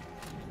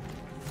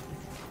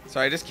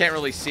 Sorry, I just can't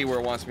really see where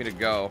it wants me to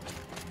go.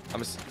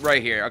 I'm just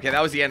right here. Okay,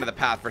 that was the end of the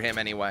path for him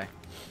anyway.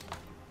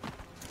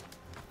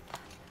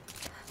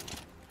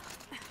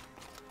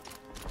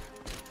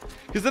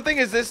 Because the thing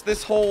is,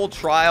 this whole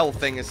trial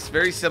thing is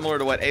very similar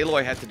to what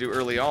Aloy had to do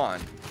early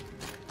on.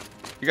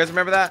 You guys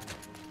remember that?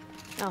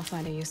 I'll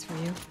find a use for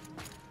you.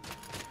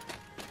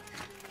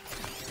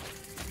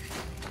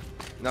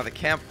 Now the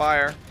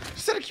campfire.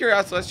 Just out of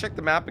curiosity, let's check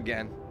the map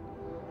again.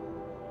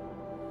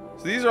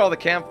 So these are all the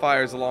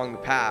campfires along the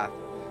path.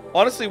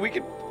 Honestly, we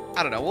could...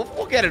 I don't know.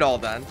 We'll get it all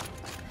done.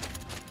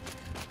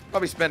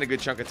 Probably spend a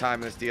good chunk of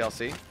time in this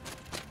DLC.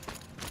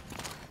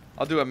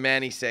 I'll do a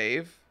Manny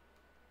save.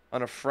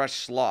 On a fresh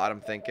slot,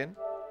 I'm thinking.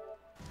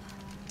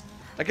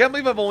 I can't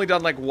believe I've only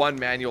done like one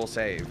manual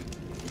save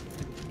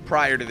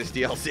prior to this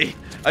DLC.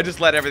 I just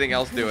let everything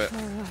else do it.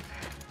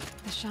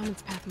 The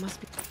Shaman's Path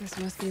must be... This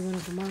must be one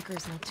of the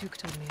markers Altuk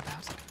told me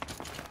about.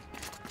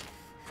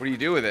 What do you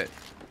do with it?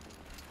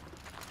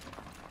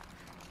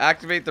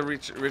 Activate the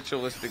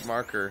ritualistic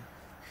marker.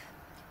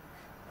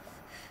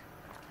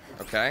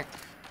 Okay.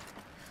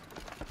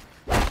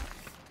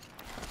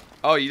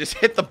 Oh, you just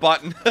hit the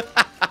button.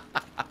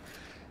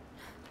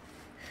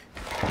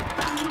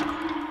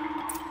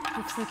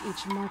 Looks like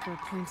each marker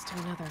points to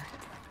another,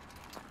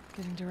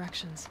 giving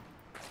directions.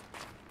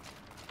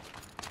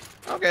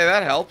 Okay,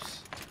 that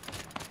helps.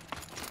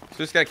 So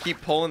just gotta keep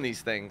pulling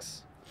these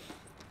things.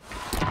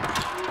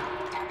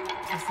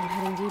 Guess I'm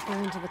heading deeper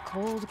into the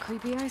cold,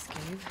 creepy ice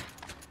cave.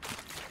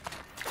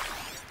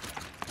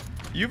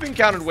 You've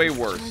encountered way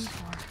worse.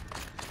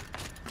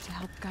 To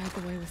help guide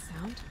the way with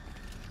sound.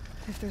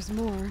 If there's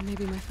more,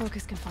 maybe my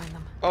focus can find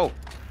them. Oh.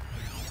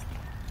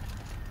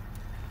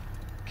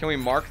 Can we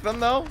mark them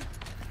though?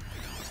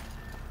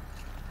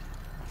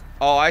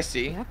 Oh, I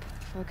see. Yep,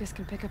 focus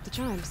can pick up the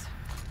chimes.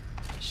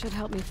 Should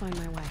help me find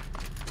my way.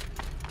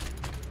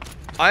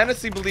 I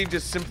honestly believe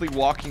just simply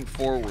walking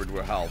forward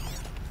will help.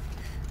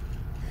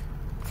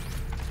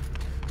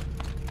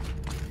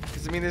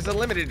 Because, I mean, there's a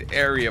limited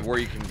area of where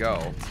you can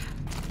go.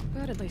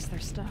 But at least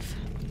there's stuff.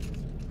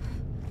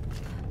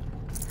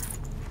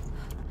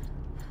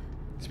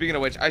 Speaking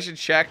of which, I should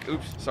check.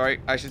 Oops,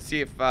 sorry. I should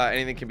see if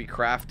anything can be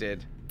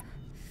crafted.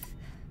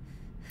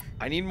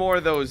 I need more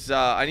of those.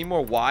 I need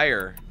more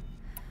wire.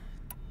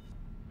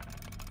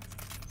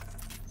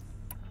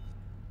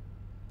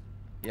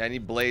 Yeah, I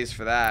need blaze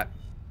for that.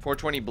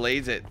 420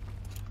 blaze it.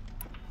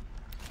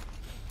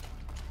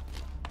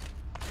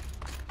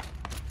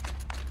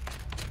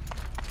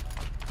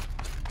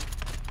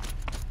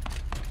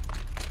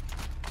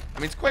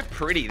 mean, it's quite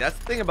pretty. That's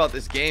the thing about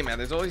this game, man.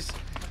 There's always...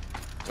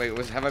 Wait,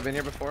 have I been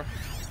here before?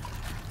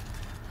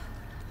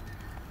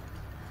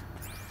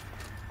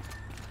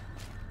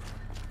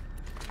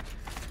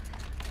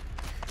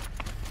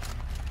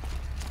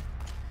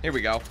 Here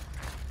we go.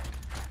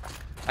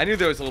 I knew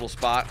there was a little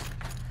spot.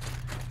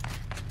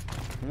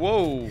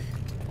 Whoa.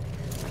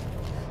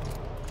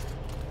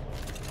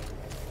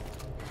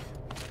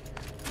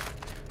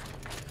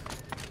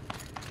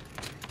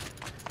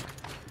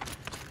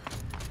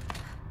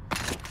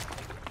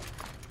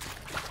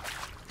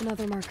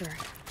 Another marker.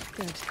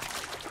 Good.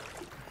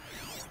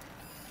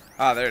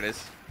 Ah, there it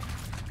is.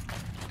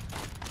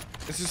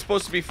 This is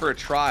supposed to be for a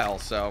trial,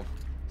 so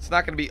it's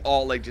not going to be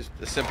all like just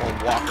a simple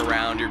walk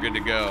around, you're good to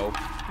go.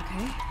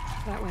 Okay,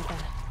 that way then.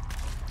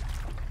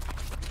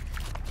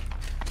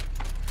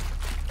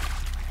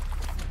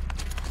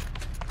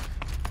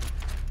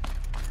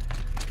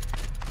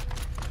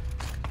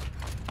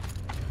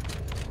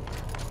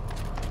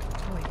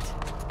 Wait.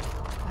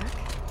 Back?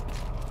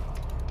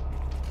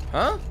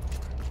 Huh?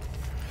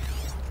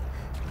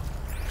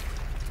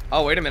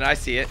 Oh, wait a minute, I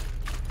see it.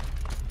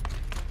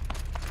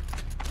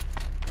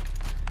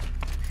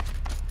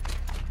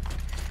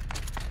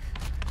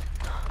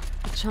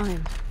 A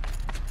chime.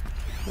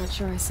 Not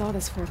sure I saw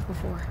this fork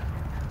before.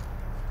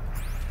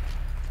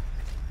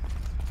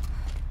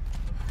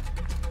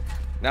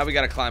 Now we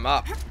gotta climb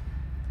up.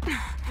 Not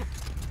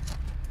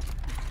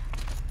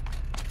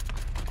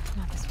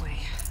this way.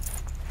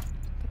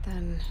 But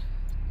then,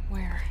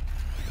 where?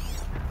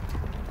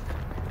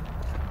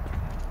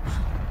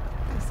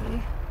 I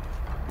see.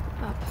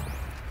 Up.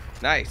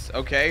 Nice.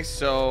 Okay,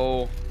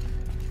 so...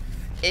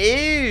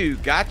 Ew,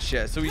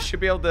 gotcha. So we should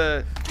be able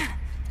to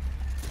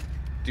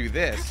do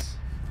this.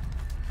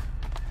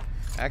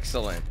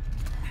 Excellent.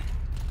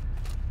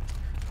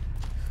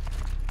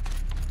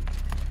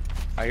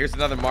 Alright, here's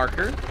another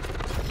marker.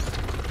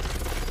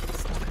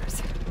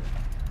 Stalkers.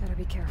 Better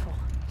be careful.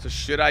 So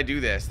should I do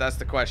this? That's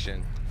the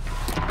question.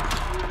 Okay.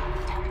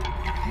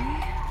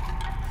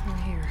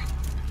 Through here.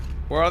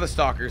 Where are the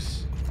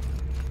stalkers?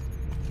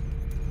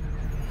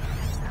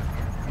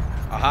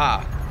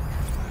 Aha.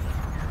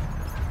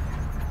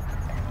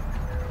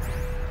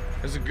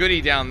 There's a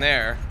goodie down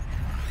there.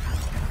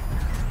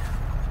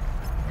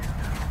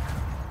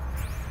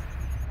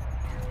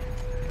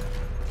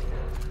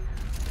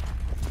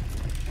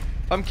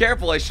 If I'm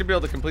careful, I should be able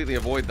to completely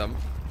avoid them.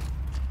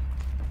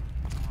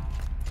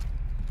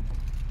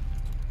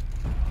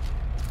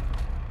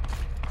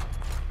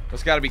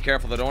 Just gotta be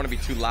careful. They don't want to be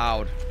too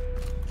loud.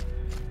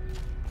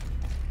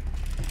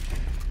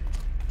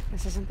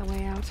 This isn't the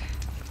way out.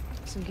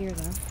 Some gear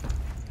though.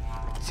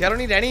 See, I don't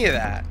need any of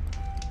that.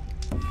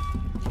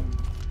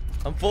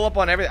 I'm full up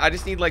on everything. I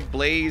just need like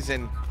blaze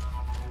and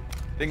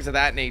things of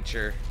that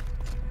nature.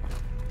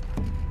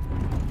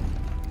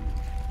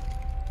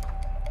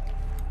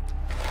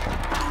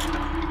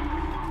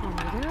 On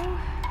we go. And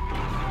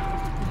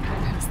go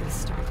past these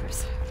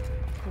stalkers.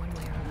 One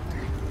way or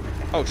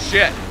another. Oh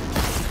shit.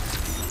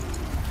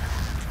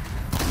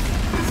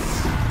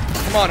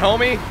 Come on,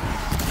 homie.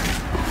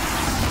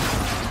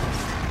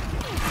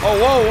 Oh,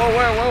 whoa, whoa,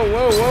 whoa, whoa,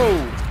 whoa, whoa.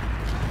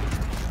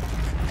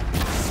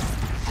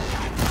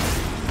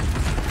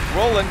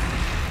 Rolling.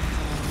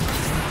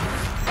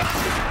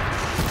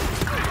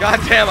 God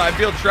damn, I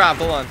feel trapped.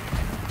 Hold on.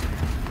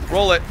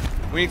 Roll it.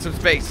 We need some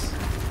space.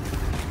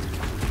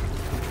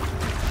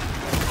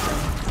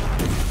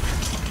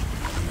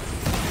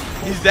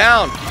 He's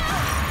down.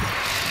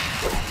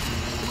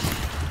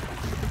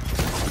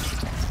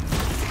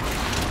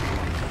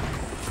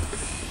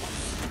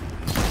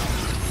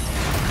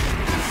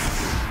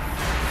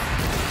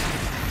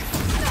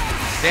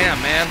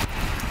 Damn, man.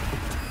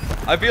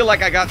 I feel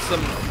like I got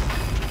some...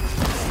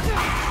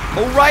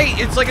 Oh, right.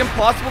 It's like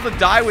impossible to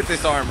die with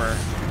this armor.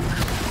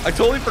 I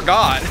totally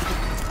forgot.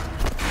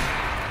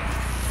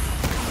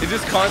 It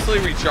just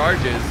constantly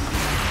recharges.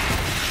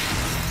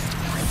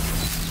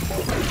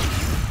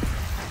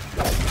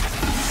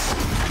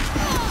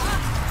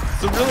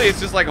 So really,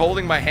 it's just like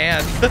holding my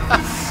hand.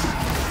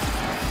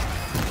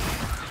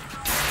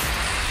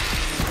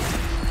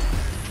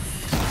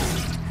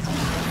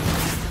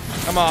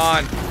 Come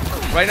on.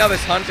 Right now,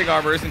 this hunting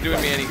armor isn't doing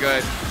me any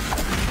good.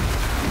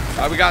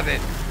 Alright, we got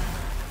it.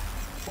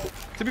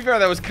 To be fair,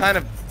 that was kind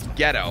of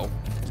ghetto.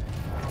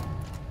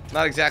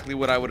 Not exactly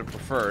what I would have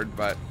preferred,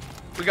 but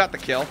we got the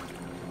kill.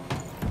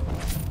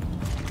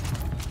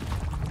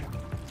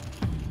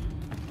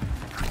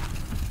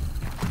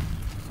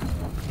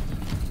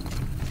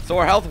 So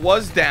our health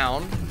was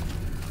down.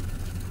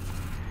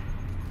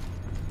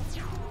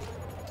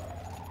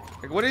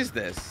 Like, what is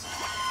this?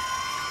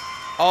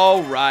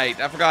 Oh,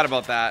 right. I forgot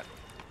about that.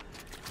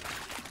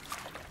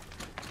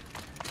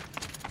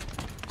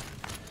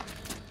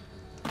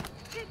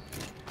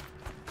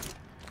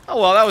 Oh,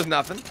 well, that was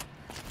nothing.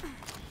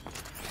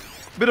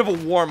 Bit of a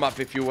warm-up,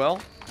 if you will.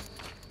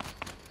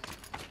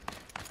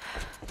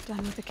 Done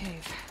with the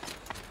cave.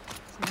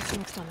 So what's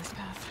next on this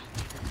path?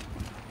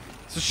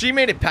 So she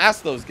made it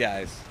past those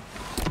guys.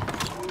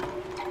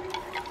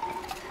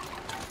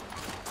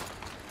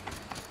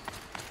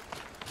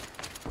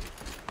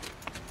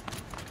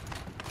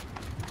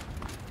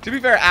 To be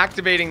fair,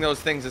 activating those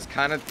things is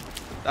kind of...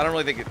 I don't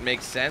really think it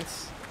makes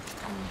sense.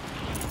 How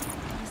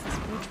does this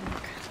bridge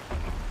work?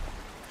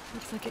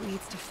 Looks like it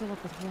needs to fill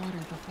up with water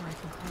before I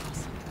can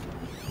cross.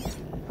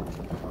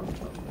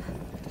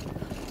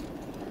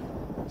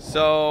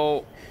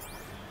 So...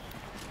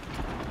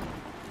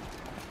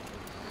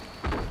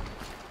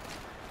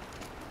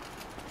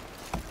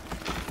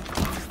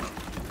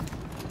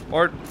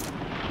 Or...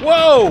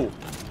 Whoa!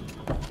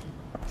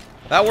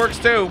 That works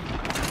too.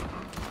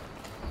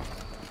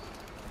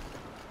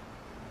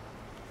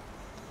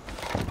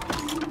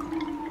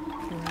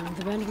 Around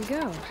the bend we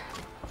go.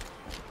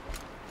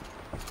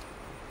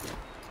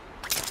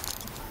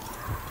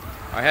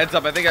 Alright, heads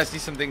up. I think I see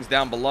some things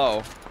down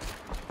below.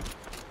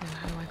 Now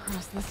how do I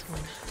cross this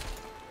one?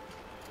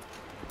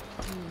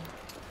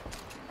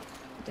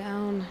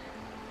 Down,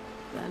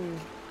 then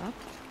up.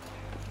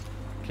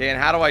 Okay,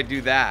 and how do I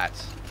do that?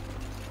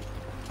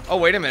 Oh,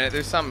 wait a minute.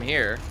 There's something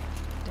here.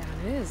 Down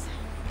it is.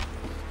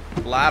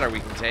 Ladder we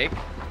can take.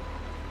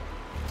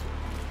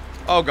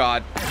 Oh,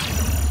 God.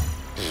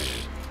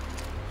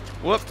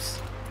 Whoops.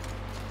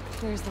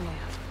 There's the layout.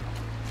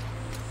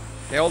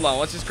 Okay, hold on.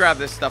 Let's just grab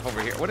this stuff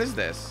over here. What is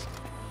this?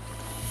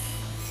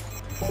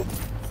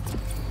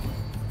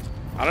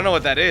 I don't know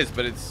what that is,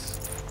 but it's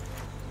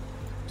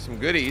some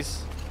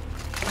goodies.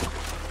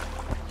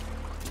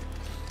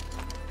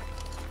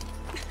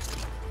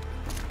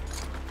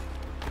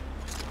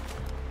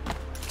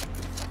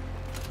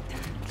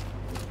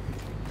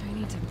 I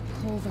need to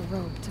pull the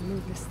rope to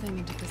move this thing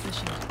into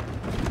position.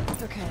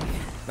 Okay.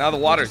 Now the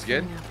water's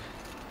good.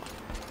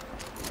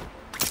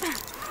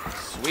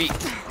 Sweet.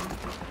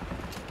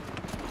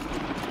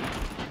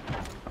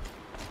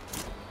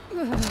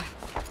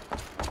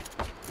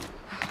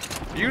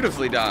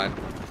 Beautifully done.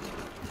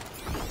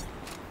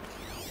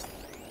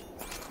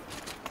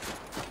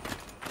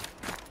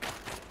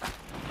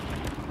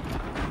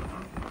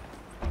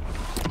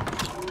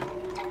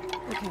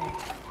 Okay,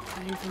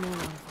 time for more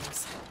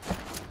waterfalls.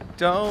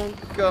 Don't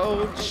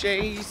go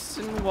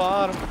chasing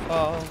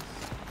waterfalls.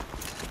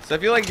 So I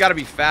feel like you gotta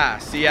be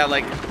fast. So yeah,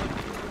 like,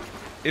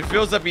 it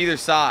fills up either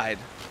side.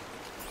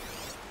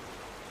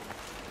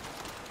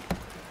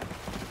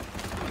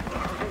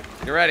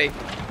 You ready?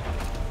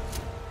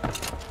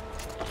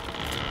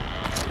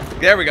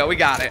 There we go, we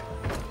got it.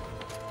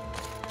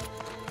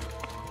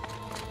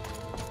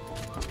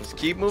 Just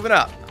keep moving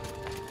up.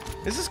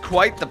 This is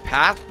quite the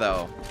path,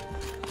 though.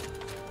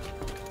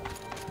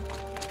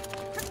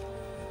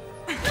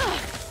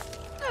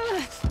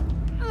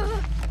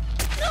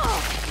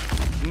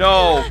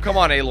 No, come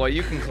on, Aloy,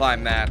 you can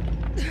climb that.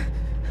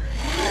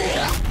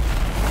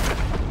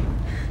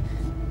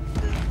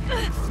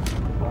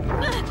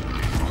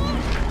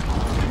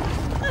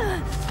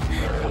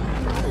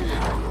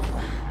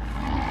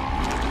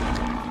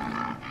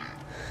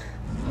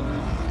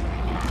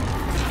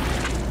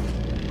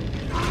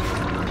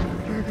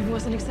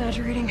 Wasn't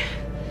exaggerating.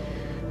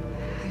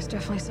 There's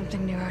definitely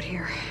something new out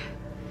here.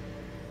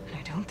 And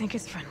I don't think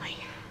it's friendly.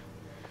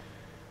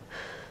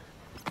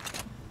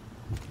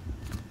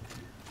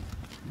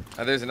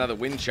 Oh, there's another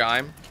wind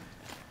chime.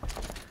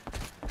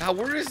 Now,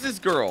 where is this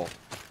girl?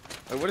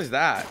 Wait, what is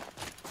that?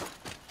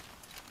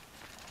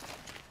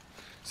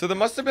 So there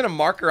must have been a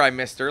marker I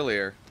missed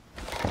earlier.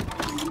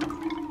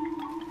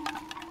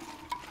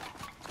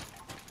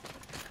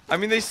 I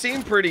mean, they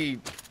seem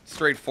pretty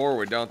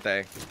straightforward, don't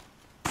they?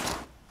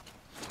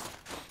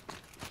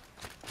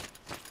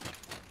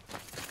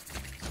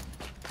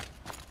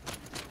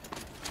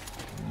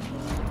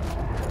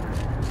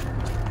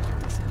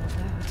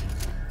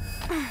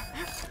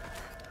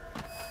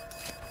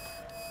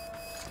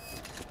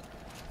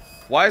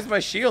 Why is my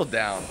shield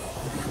down?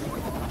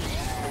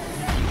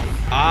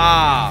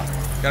 Ah,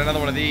 got another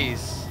one of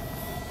these.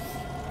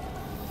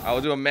 I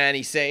will do a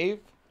Manny save.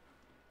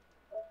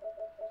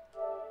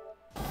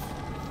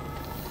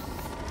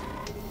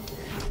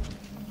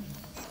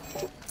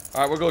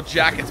 All right, we'll go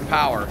Jacket's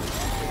power. That's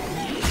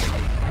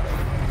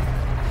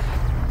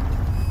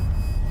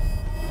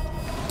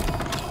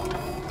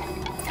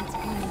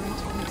probably right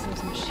to fix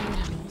those machine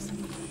animals.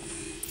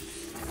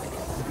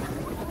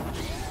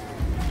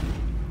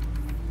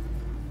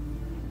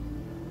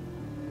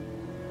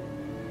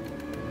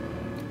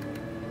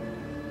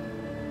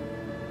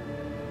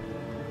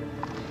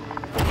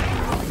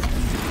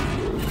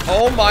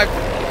 Oh my,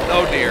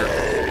 oh dear.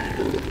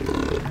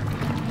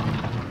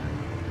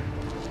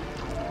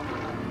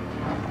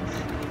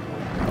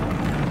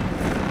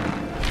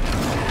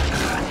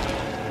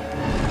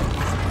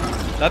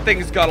 That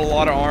thing's got a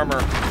lot of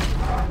armor.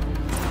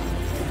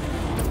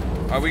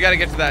 All right, we gotta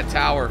get to that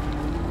tower.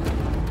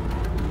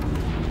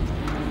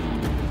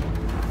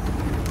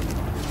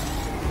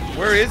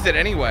 Where is it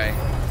anyway?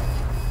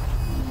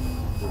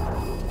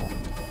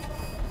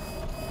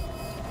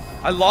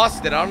 I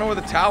lost it. I don't know where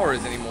the tower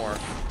is anymore.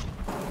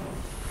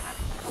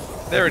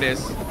 There it is.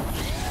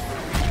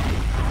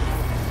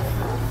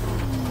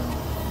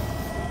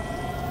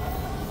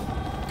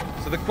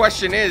 So the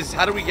question is,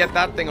 how do we get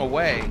that thing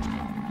away?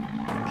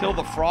 Kill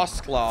the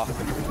frost claw.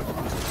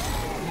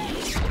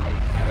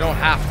 don't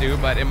have to,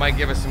 but it might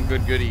give us some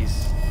good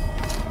goodies.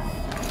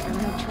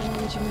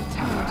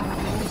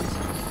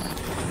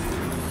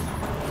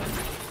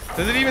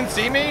 Does it even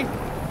see me?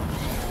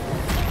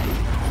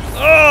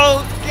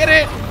 Oh, get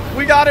it!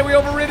 We got it, we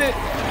overrid it!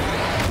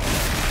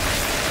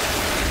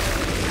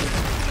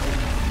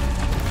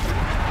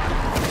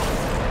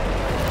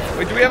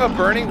 Wait, do we have a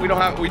burning? We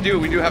don't have, we do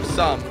have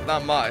some,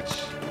 not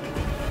much.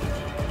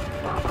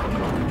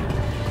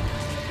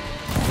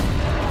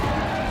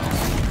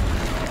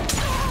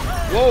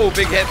 Whoa,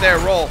 big hit there,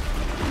 roll.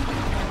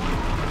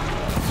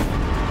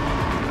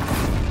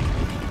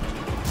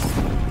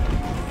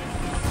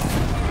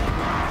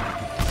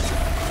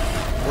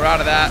 We're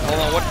out of that. Hold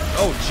on, what?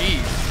 Oh,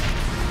 jeez.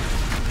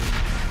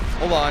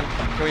 Hold on.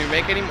 Can we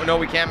make any more? No,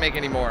 we can't make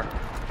any more.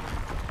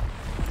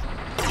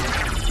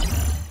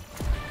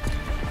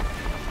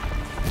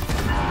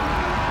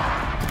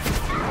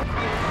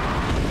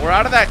 We're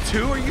out of that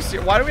too? Are you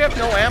serious? Why do we have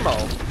no ammo?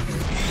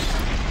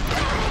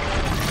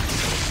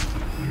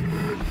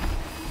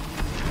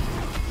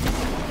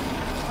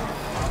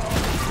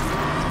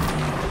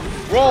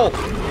 Roll!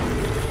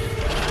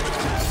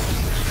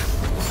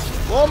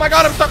 Oh my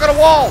god, I'm stuck on a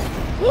wall!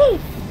 Woo!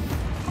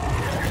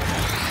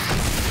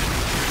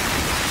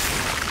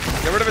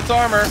 Get rid of its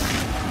armor.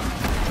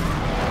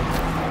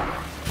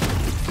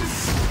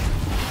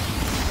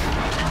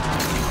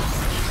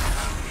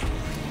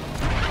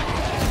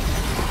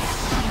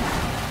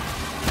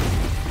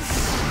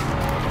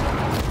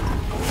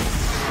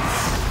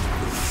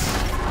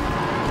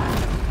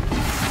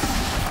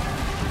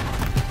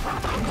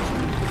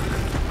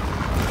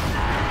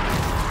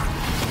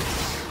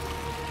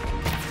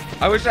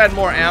 I wish I had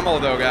more ammo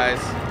though, guys.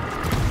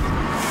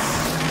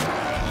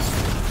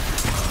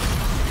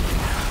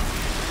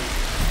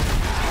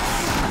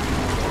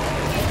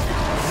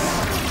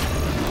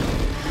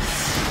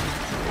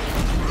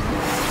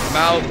 I'm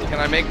out. Can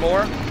I make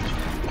more?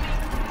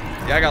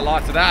 Yeah, I got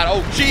lots of that.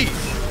 Oh, jeez.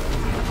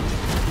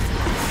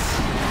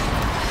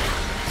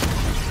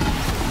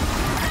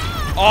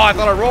 Oh, I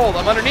thought I rolled.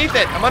 I'm underneath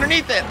it. I'm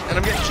underneath it. And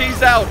I'm getting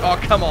cheesed out. Oh,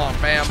 come on,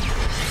 fam.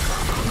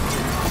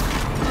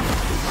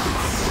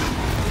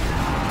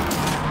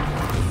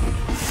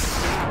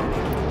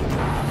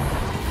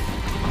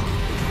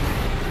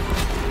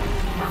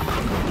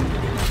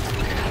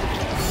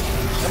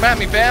 Come at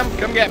me, fam.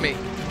 Come get me.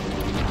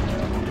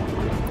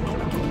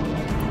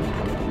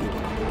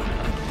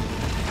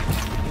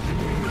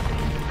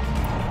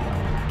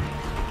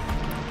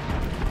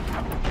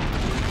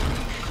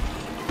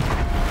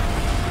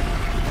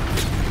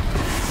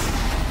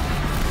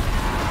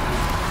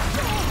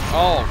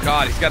 Oh,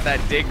 God. He's got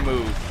that dig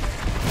move.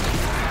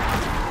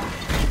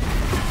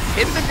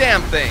 Hit the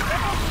damn thing.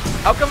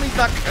 How come he's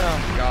not... Oh,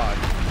 God.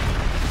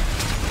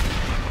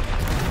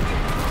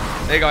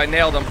 There you go. I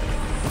nailed him.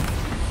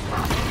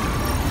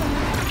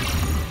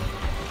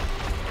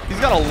 He's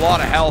got a lot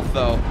of health,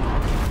 though.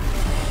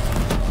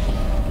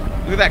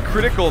 Look at that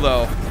critical,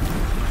 though.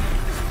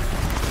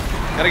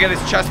 Gotta get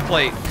his chest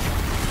plate.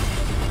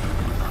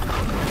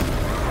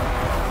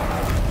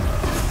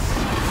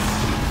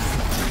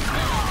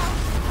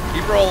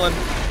 Keep rolling.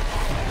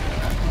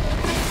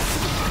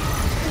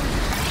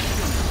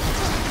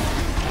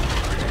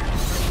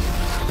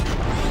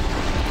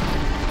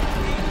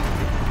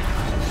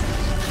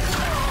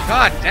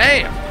 God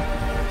damn.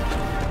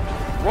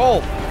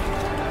 Roll.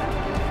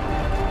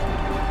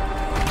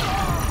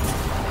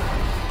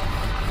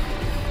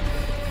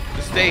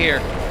 Stay here.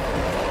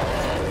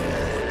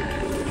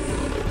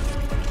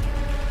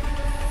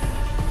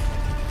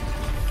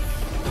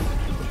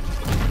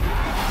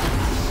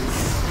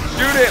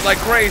 Shoot it like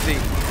crazy.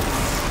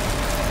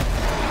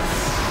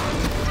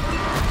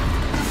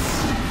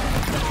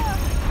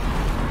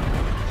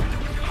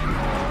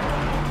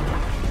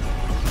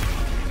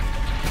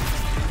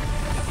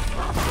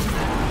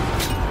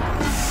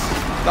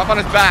 Stop on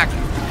his back.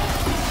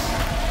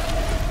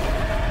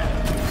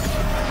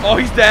 Oh,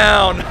 he's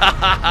down. Ha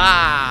ha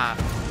ha.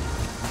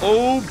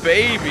 Oh,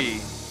 baby.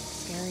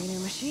 Scary new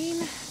machine,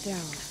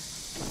 down.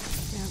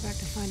 Now back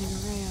to finding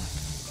Araya.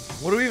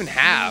 What do we even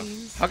have?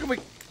 How can we...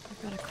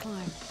 We've got to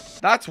climb.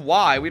 That's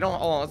why we don't...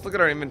 Hold on, let's look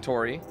at our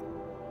inventory.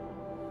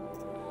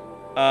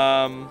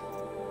 I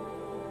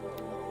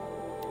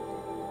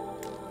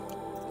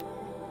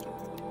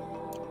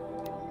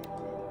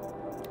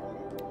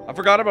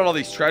forgot about all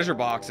these treasure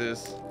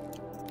boxes.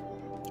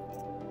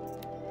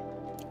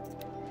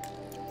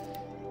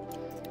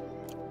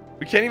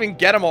 We can't even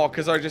get them all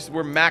because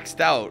we're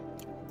maxed out.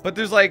 But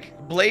there's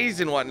like blaze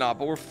and whatnot,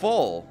 but we're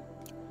full.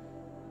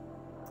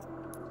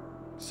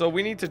 So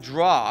we need to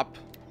drop.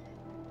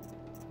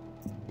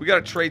 We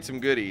gotta trade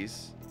some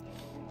goodies.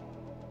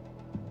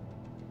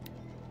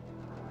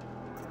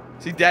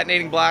 See,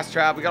 detonating blast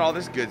trap. We got all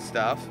this good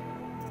stuff.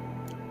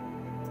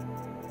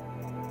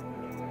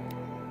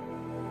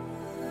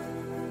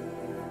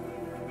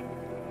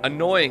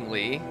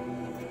 Annoyingly,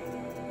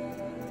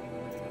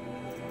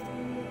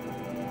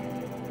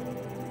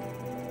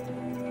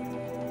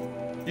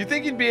 you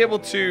think you'd be able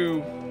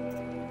to...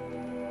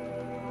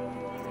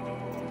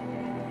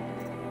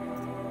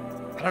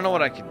 I don't know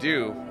what I could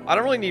do. I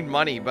don't really need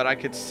money, but I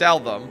could sell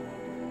them.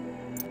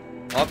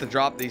 I'll have to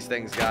drop these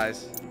things,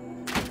 guys.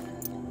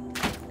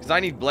 Because I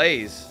need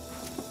blaze.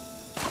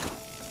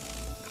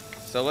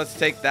 So let's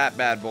take that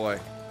bad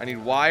boy. I need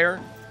wire.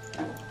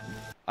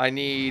 I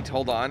need...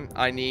 Hold on.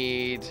 I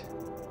need...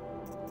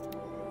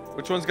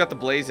 Which one's got the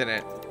blaze in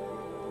it?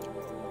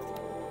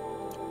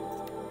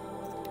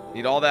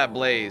 Need all that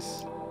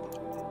blaze.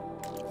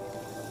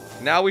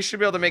 Now we should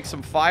be able to make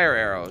some fire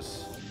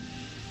arrows.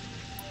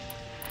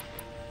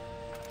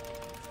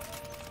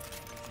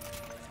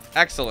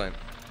 Excellent.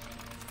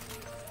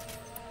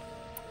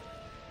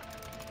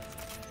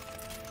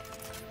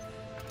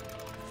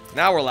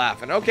 Now we're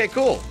laughing. Okay,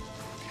 cool.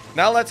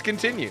 Now let's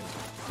continue.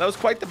 That was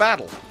quite the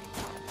battle.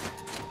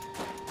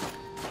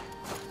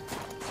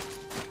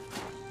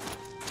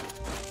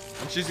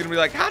 And she's gonna be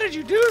like, how did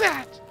you do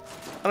that?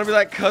 I'm gonna be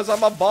like, cause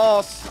I'm a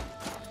boss.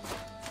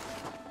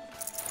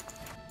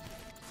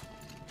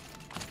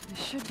 I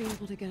should be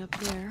able to get up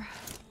there.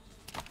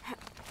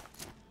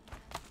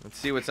 Let's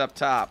see what's up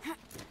top.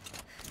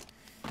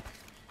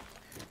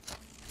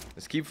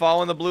 Let's keep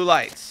following the blue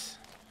lights.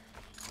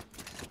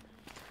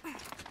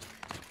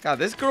 God,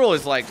 this girl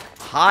is like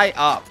high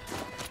up.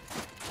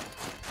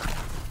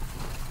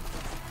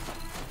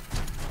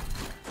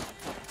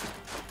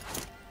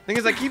 Thing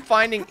is, I keep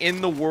finding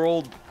in the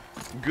world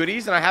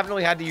goodies, and I haven't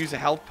really had to use a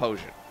health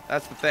potion.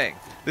 That's the thing.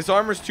 This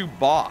armor's too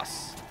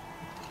boss.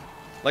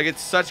 Like,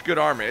 it's such good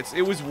armor.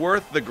 It was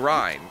worth the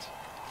grind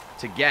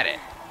to get it.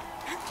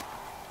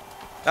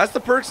 That's the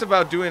perks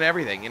about doing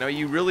everything. You know,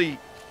 you really...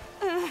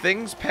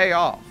 Things pay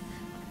off.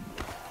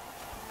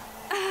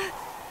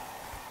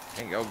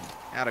 There you go.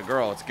 Atta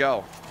girl. Let's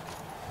go.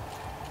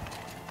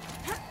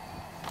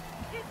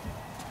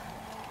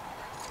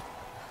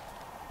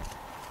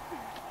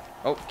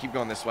 Oh, keep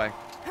going this way.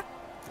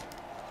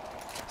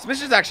 This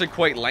mission's actually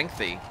quite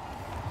lengthy.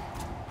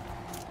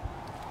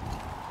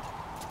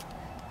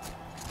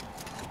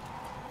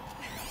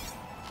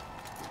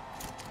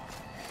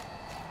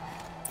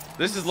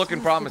 This is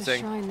looking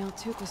promising. The shrine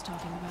Maltuk was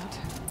talking about.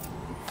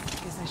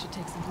 Guess I should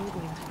take some blue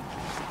gleam.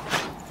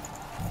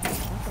 Can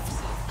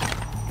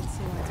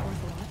see why it's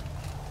worth a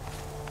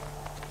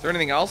lot. Is there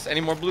anything else?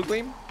 Any more blue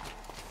gleam?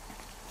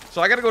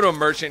 So I gotta go to a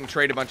merchant and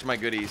trade a bunch of my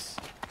goodies.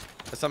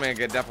 That's something I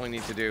definitely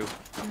need to do.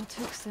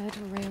 Maltuk said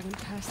Rhea went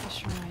past the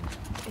shrine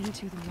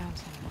into the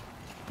mountain.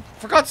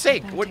 For God's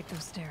sake, what? Take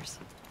those stairs.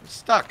 I'm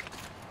stuck.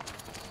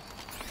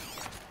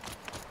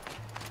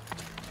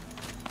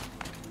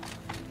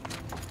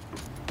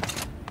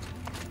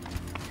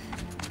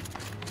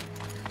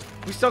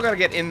 We still gotta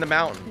get in the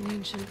mountain. An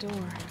ancient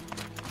door.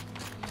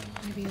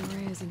 Maybe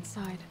Rhea's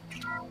inside.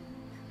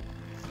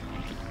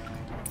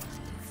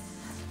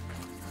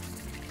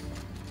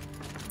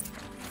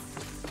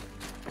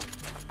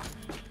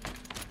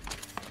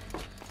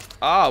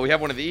 Ah, we have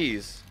one of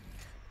these.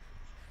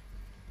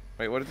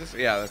 Wait, what is this?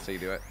 Yeah, that's how you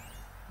do it.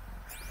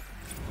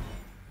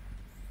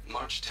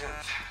 March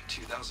 10th,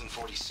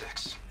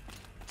 2046.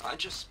 I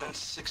just spent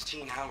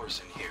 16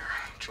 hours in here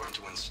trying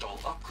to install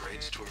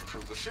upgrades to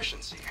improve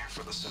efficiency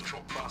for the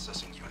central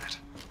processing unit.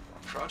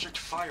 Project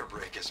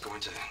Firebreak is going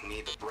to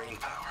need the brain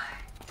power.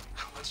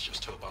 Let's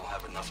just hope I'll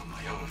have enough of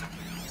my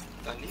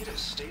own. Anita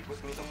stayed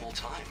with me the whole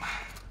time.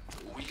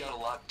 We got a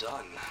lot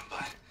done,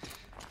 but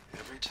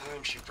every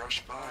time she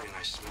brushed by and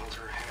I smelled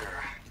her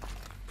hair,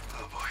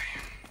 oh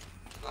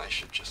boy, I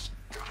should just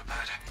go to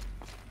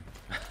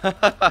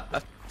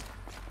bed.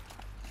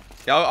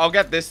 Yeah, I'll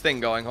get this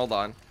thing going. Hold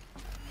on.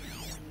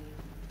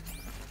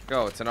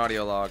 Go, it's an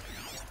audio log.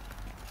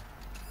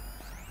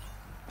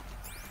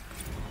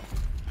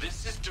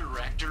 This is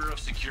Director of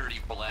Security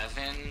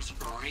Blevins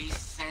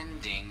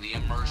resending the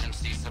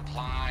emergency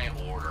supply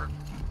order.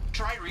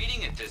 Try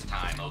reading it this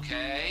time,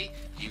 okay?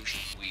 You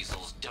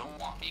weasels don't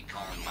want me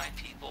calling my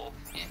people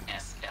in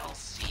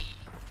SLC.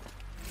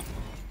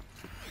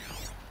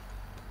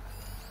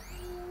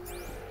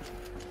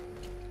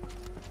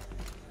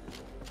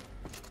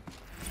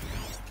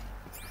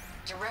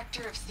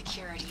 Director of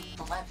Security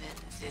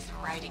Blevins is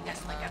writing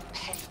us like a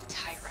petty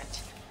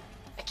tyrant.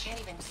 I can't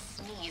even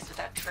sneeze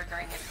without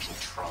triggering his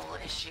control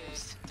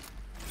issues.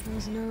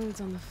 Those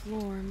nodes on the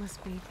floor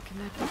must be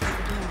connected to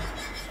the door.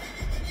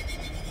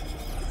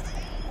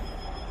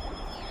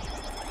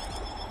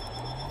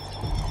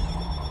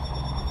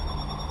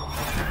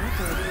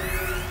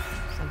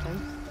 Something.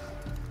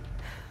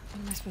 What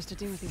am I supposed to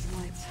do with these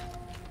lights?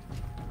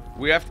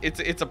 We have.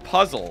 It's a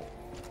puzzle.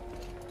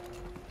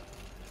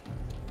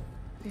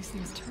 These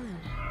things turn,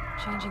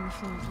 changing the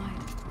flow of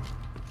light.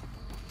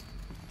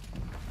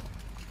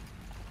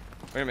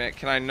 Wait a minute.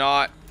 Can I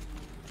not?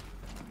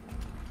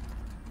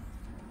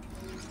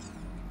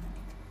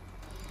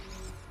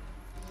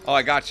 Oh,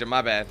 I got you.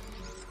 My bad.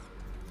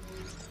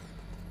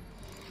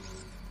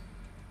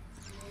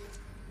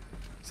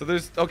 So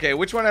there's... Okay,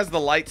 which one has the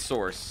light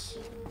source?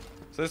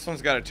 So this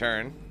one's got to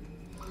turn.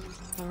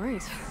 All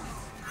right.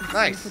 Let's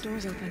Nice. see if the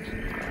door's open.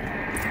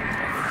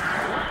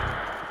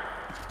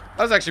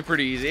 That was actually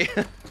pretty easy.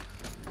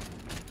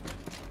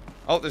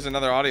 Oh, there's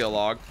another audio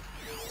log.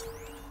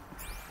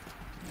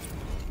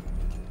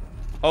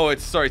 Oh,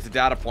 it's, sorry, it's a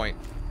data point.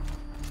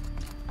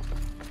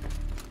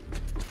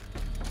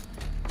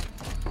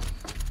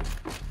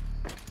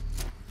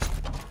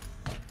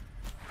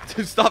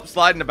 Dude, stop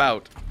sliding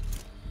about.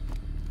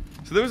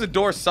 So there was a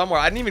door somewhere.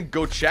 I didn't even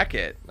go check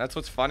it. That's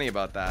what's funny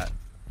about that.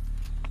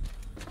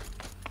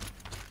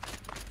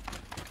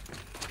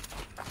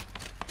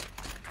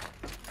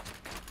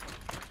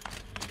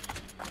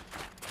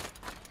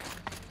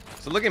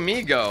 So look at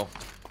me go.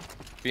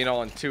 Being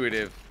all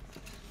intuitive.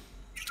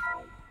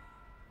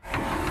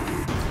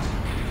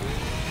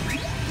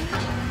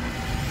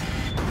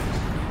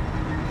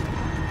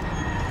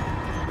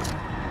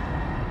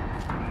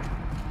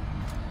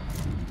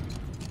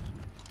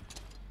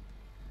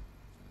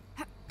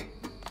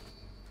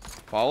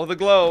 Follow the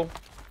glow.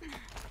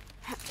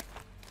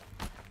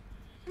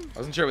 I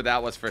wasn't sure what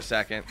that was for a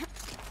second.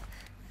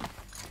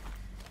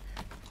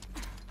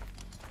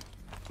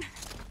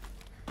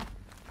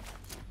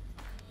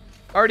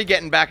 Already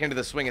getting back into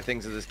the swing of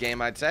things of this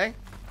game, I'd say.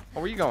 Oh,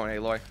 where you going,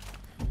 Aloy?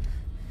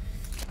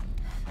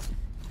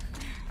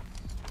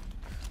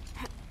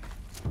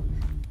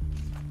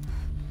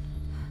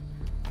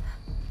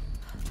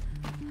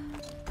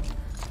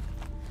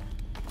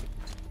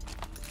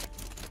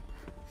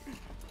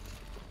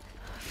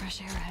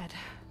 Fresh air ahead.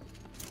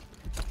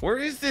 Where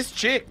is this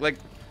chick? Like,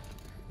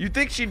 you'd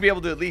think she'd be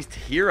able to at least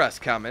hear us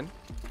coming.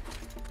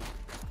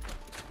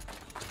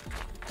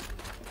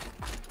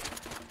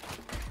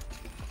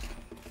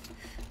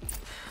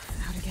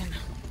 Out again.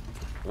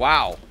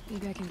 Wow.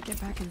 Maybe I can get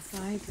back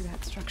inside through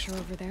that structure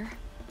over there.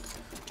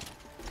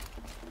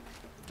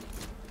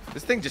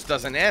 This thing just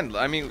doesn't end.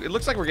 I mean, it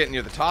looks like we're getting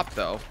near the top,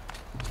 though.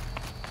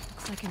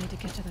 Looks like I need to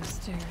get to those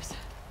stairs.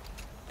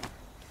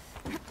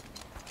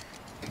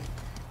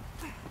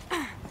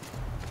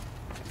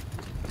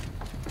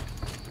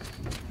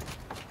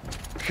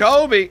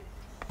 Kobe!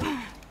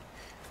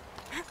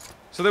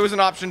 So there was an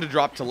option to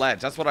drop to ledge.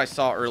 That's what I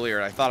saw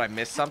earlier. I thought I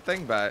missed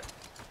something, but...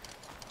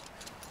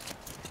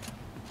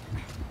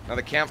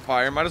 Another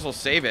campfire. Might as well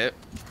save it.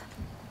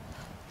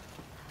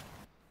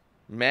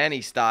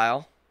 Manny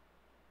style.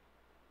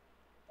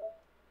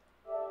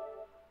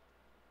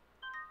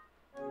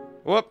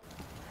 Whoop.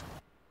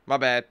 My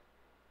bad.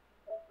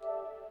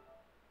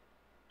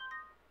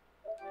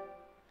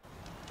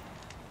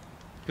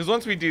 Because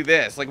once we do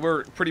this, like,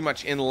 we're pretty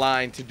much in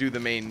line to do the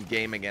main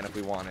game again if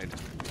we wanted.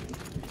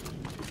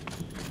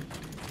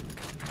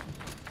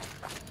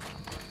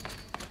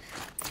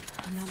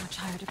 Not much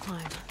higher to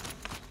climb.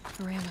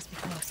 Maria must be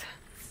close.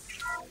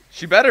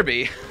 She better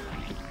be.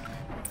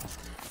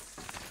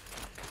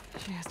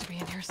 She has to be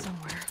in here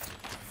somewhere.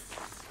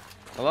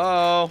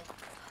 Hello?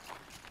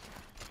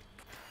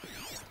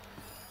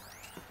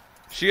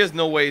 She has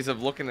no ways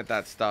of looking at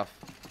that stuff.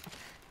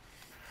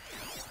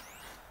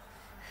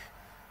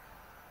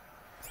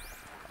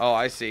 Oh,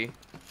 I see.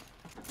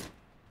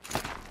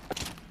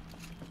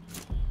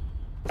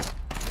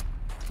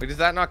 Wait, does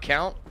that not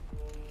count?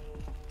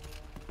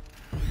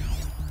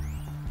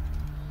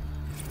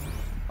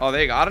 Oh,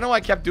 there you go. I don't know why I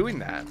kept doing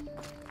that.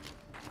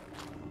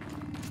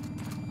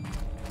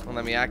 Well,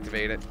 let me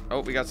activate it.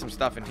 Oh, we got some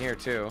stuff in here,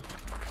 too.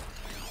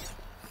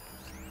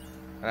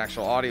 An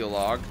actual audio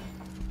log.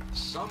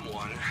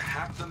 Someone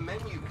hacked the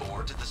menu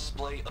board to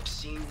display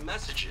obscene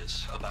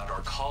messages about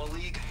our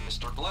colleague,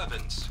 Mr.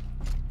 Blevins.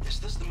 Is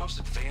this the most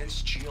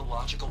advanced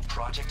geological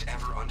project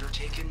ever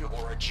undertaken,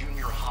 or a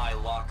junior high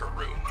locker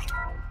room?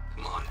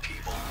 Come on,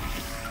 people.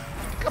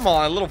 Come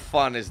on, a little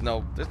fun is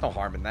no... There's no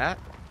harm in that.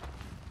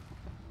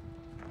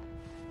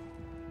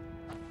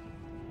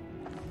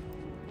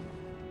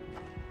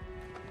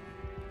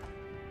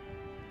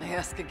 I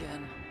ask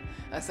again,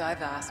 as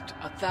I've asked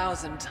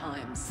 1,000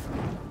 times.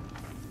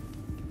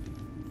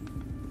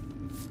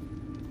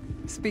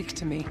 Speak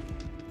to me.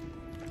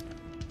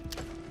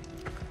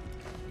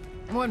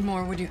 What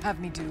more would you have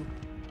me do?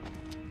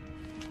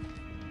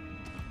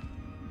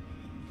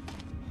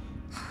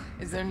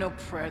 Is there no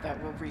prayer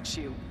that will reach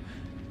you?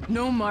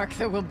 No mark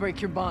that will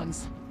break your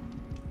bonds?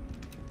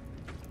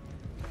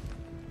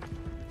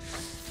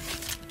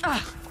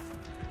 Ah!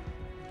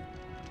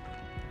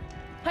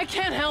 I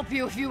can't help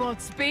you if you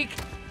won't speak.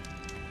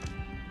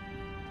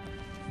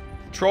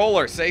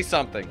 Troller, say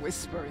something.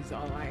 Whisper is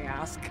all I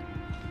ask.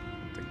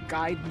 To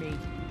guide me.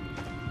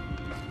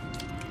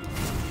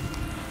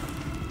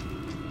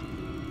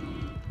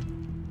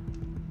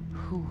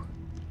 Who?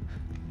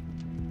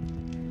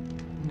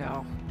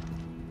 No.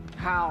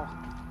 How?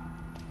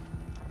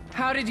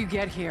 How did you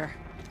get here?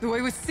 The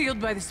way was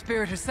sealed by the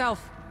spirit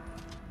herself.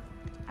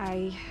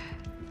 I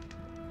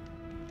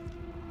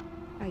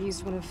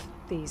used one of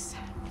these.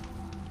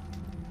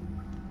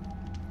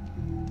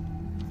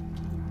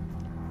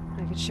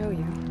 I could show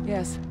you.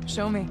 Yes,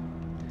 show me.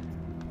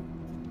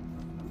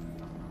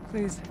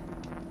 Please.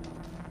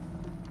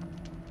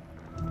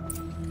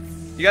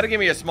 You gotta give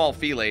me a small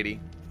fee, lady.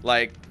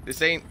 Like,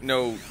 this ain't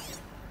no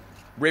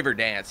river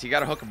dance. You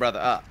gotta hook a brother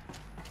up.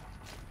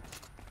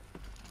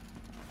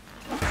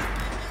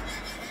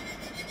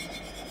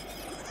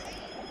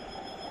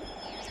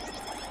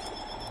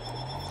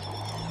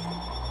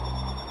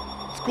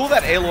 cool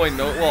that Aloy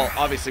knows. Well,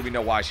 obviously we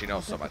know why she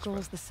knows so much. The goal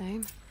is the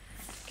same.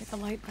 Get the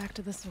light back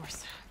to the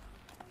source.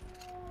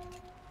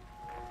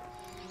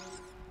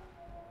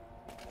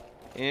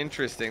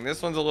 Interesting.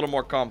 This one's a little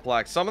more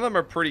complex. Some of them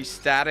are pretty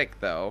static,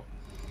 though.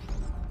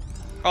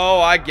 Oh,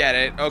 I get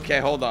it. Okay,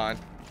 hold on.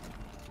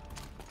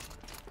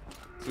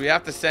 So we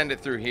have to send it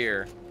through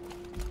here.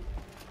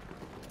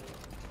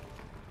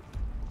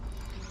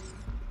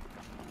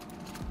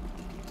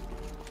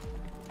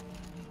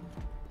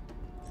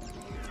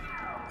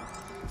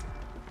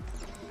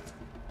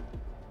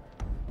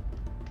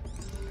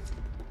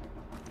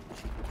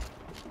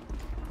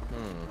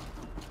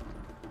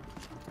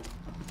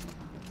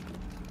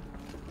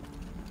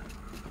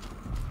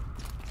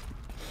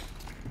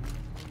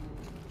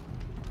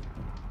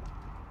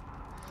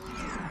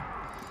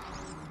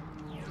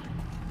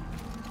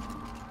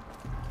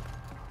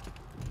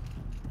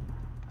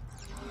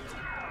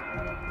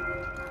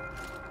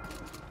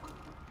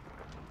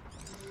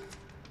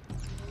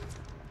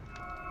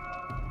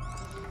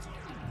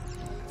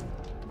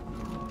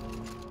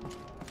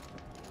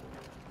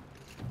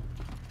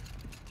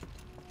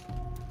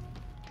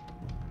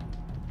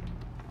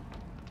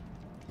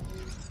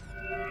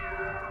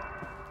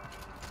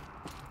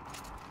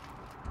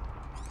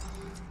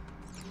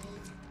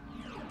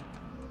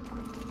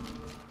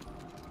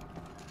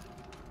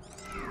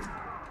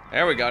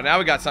 There we go. Now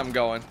we got something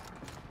going.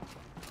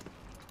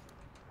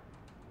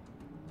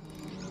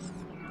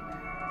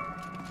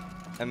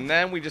 And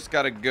then we just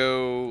got to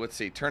go, let's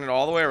see, turn it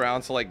all the way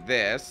around. So like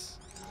this.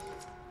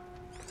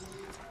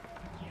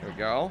 There we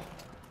go.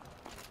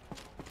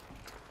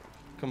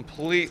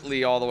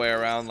 Completely all the way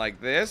around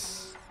like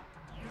this.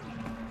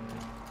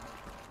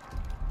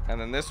 And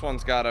then this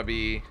one's got to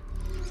be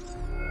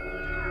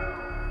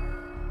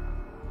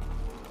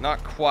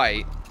not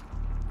quite.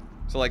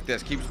 So like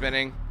this, keep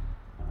spinning.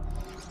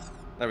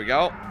 There we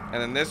go.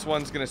 And then this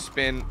one's gonna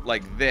spin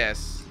like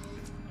this.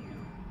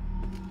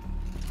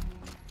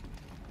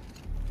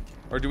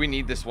 Or do we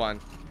need this one?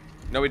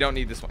 No, we don't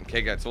need this one.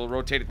 Okay, good. So we'll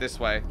rotate it this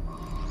way.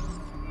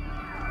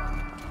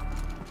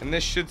 And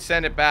this should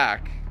send it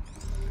back.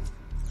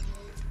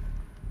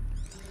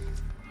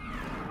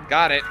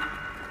 Got it.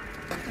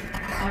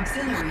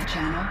 Auxiliary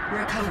channel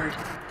recovered.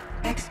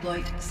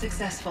 Exploit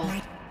successful.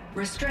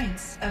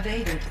 Restraints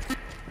evaded.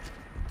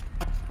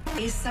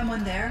 Is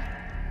someone there?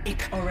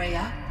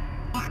 Aurea?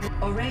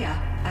 Aurea,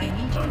 I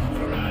need you.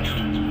 Unauthorized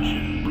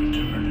transmission.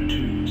 Return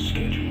to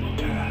scheduled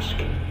task.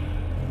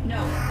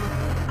 No,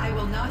 I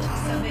will not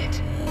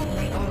submit.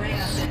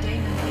 Aurea, the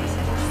daemon is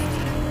forcing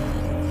you.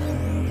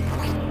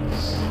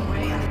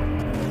 Aurea.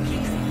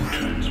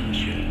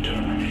 Transmission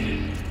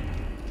terminated.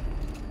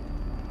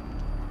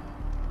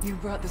 You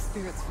brought the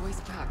spirit's voice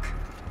back.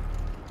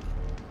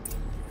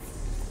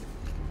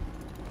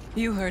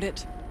 You heard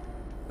it.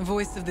 The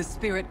voice of the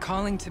spirit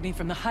calling to me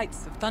from the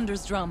heights of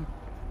Thunder's drum.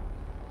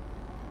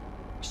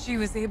 She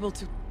was able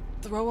to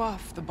throw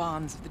off the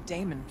bonds of the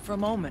daemon for a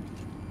moment.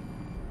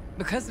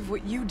 Because of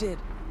what you did.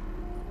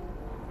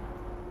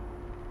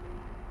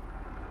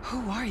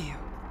 Who are you?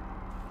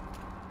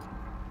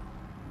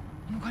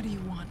 And what do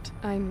you want?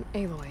 I'm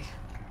Aloy.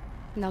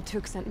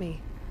 Naltuk sent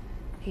me.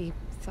 He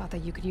thought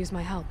that you could use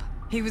my help.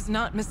 He was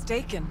not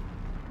mistaken.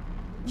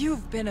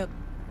 You've been a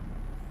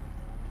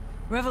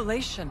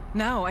revelation.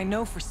 Now I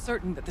know for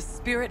certain that the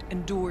spirit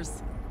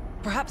endures.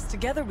 Perhaps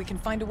together we can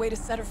find a way to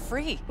set her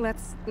free.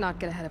 Let's not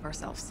get ahead of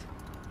ourselves.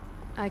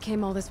 I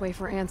came all this way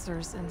for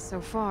answers, and so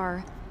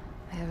far,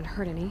 I haven't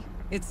heard any.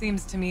 It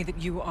seems to me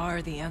that you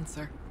are the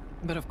answer.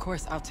 But of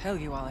course, I'll tell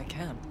you all I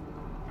can.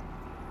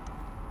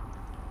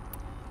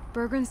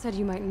 Bergren said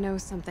you might know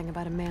something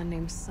about a man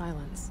named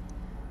Silence.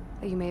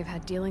 That you may have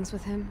had dealings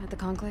with him at the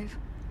Conclave?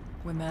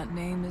 When that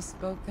name is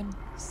spoken,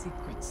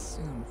 secrets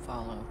soon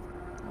follow.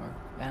 Or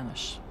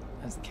vanish,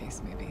 as the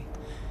case may be.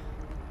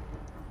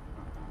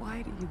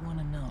 Why do you want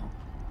to know?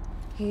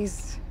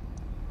 He's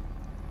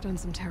done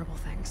some terrible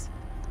things.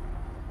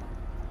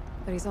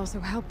 But he's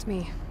also helped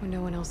me when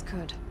no one else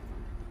could.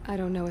 I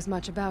don't know as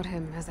much about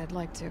him as I'd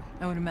like to.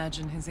 I would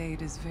imagine his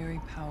aid is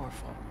very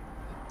powerful.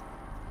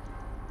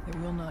 But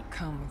it will not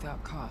come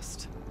without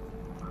cost.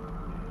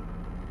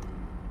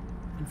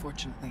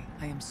 Unfortunately,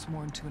 I am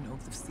sworn to an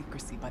oath of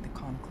secrecy by the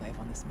Conclave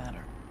on this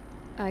matter.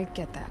 I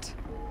get that.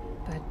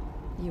 But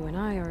you and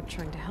I are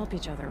trying to help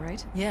each other,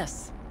 right?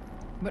 Yes.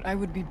 But I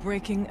would be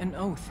breaking an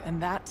oath, and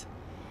that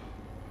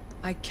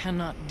I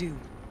cannot do.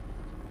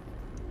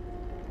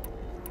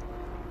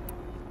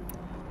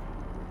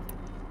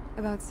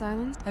 About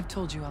Silence? I've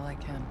told you all I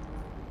can.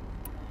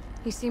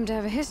 You seem to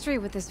have a history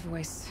with this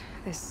voice,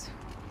 this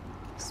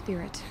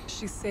spirit.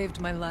 She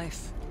saved my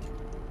life.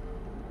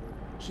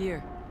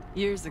 Here,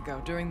 years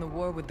ago, during the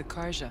war with the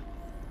Karja.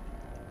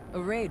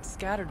 A raid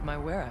scattered my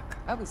Werak.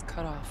 I was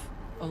cut off,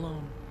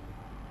 alone.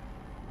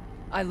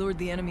 I lured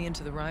the enemy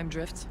into the Rime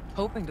Drifts,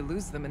 hoping to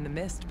lose them in the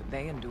mist, but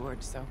they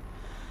endured, so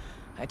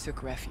I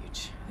took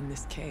refuge in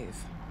this cave.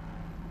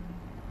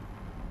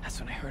 That's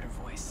when I heard her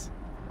voice.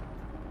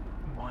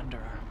 A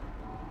wanderer,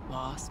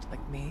 lost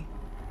like me.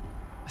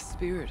 A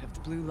spirit of the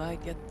blue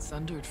light gets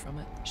sundered from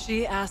it.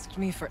 She asked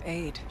me for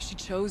aid. She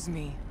chose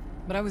me.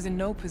 But I was in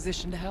no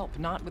position to help,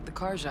 not with the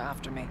Karja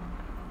after me.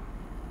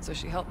 So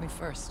she helped me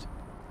first.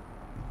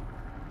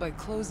 By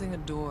closing a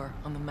door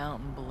on the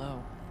mountain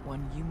below,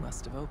 one you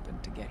must have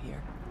opened to get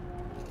here.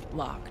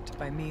 Locked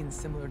by means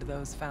similar to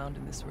those found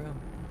in this room.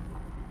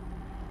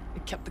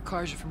 It kept the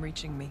Karja from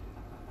reaching me.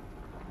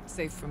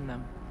 Safe from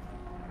them.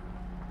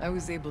 I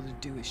was able to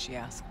do as she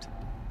asked.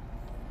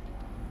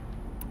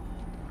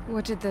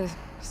 What did the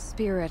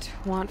spirit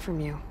want from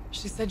you?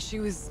 She said she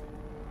was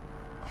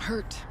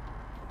hurt.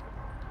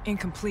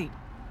 Incomplete.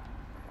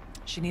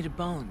 She needed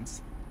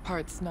bones.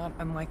 Parts not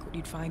unlike what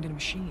you'd find in a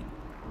machine.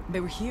 They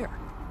were here,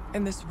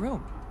 in this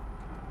room.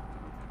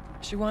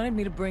 She wanted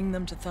me to bring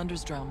them to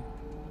Thunder's Drum.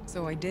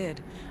 So I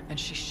did, and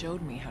she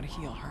showed me how to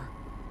heal her.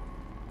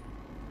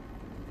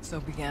 So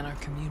began our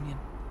communion.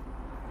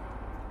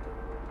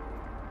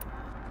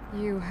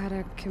 You had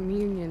a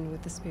communion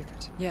with the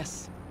spirit?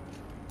 Yes.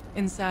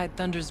 Inside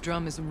Thunder's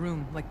Drum is a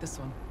room like this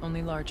one,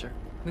 only larger,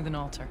 with an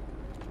altar.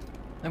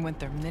 I went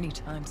there many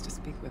times to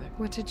speak with her.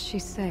 What did she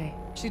say?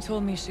 She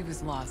told me she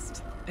was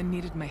lost and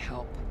needed my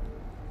help.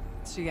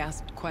 She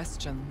asked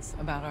questions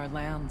about our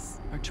lands,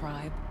 our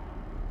tribe,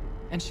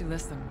 and she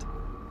listened.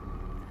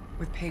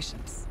 With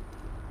patience.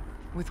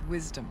 With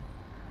wisdom.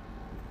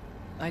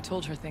 I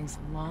told her things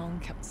long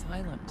kept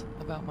silent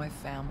about my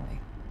family,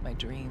 my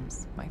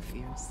dreams, my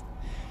fears.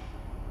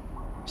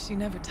 She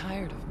never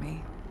tired of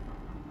me.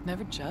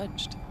 Never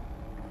judged.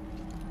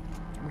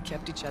 We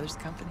kept each other's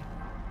company.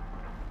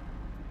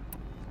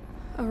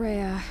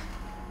 Aurea,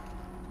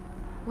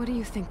 what do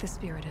you think the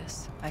spirit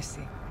is? I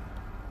see.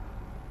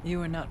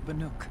 You are not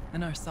Banuk,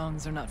 and our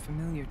songs are not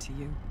familiar to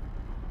you.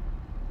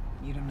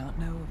 You do not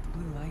know of the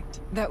blue light.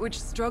 That which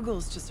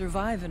struggles to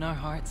survive in our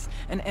hearts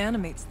and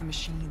animates the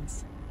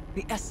machines.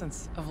 The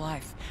essence of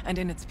life, and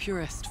in its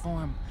purest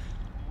form.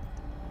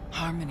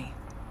 Harmony.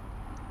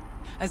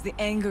 As the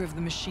anger of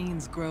the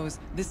machines grows,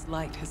 this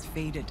light has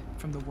faded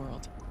from the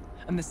world.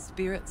 And the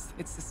spirits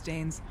it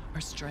sustains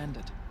are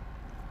stranded.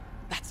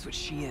 That's what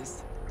she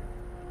is.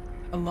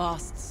 A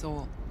lost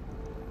soul.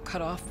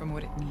 Cut off from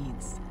what it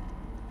needs.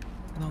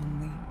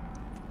 Lonely.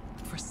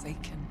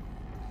 Forsaken.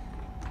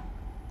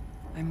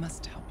 I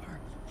must help her.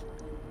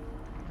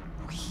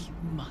 We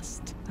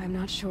must. I'm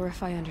not sure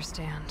if I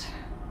understand.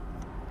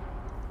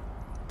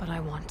 But I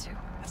want to.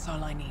 That's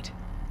all I need.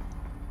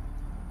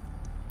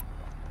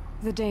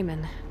 The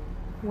daemon.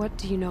 What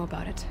do you know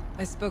about it?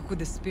 I spoke with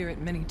the spirit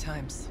many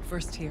times.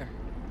 First here,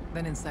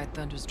 then inside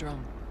Thunder's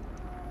Drum.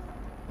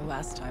 The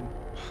last time...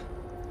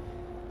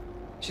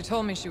 She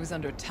told me she was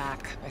under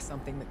attack by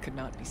something that could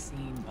not be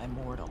seen by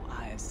mortal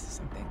eyes.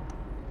 Something...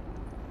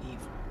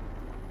 evil.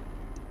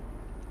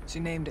 She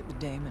named it the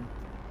daemon,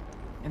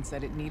 and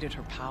said it needed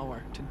her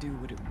power to do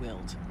what it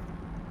willed.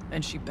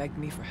 And she begged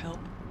me for help.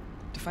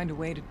 To find a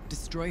way to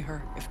destroy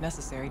her, if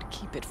necessary, to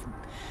keep it from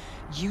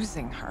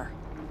using her.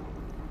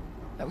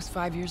 That was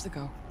 5 years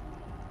ago.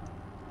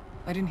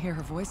 I didn't hear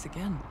her voice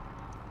again.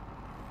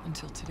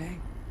 Until today.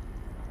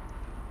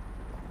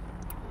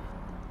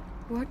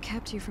 What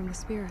kept you from the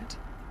spirit,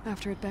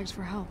 after it begged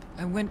for help?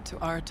 I went to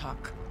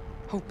Artok,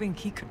 hoping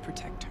he could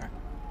protect her.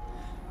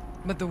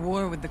 But the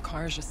war with the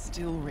Karja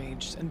still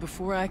raged, and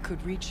before I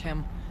could reach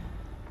him...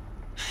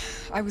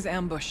 I was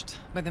ambushed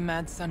by the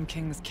Mad Sun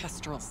King's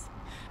kestrels,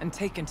 and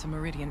taken to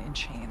Meridian in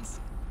chains.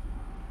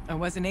 I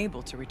wasn't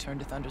able to return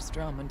to Thunder's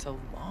Drum until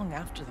long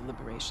after the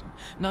liberation,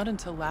 not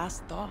until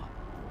last thaw.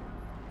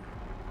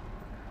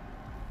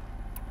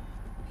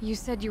 You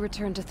said you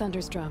returned to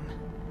Thunder's Drum.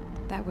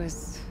 That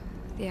was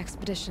the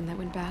expedition that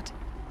went bad.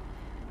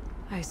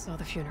 I saw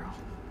the funeral.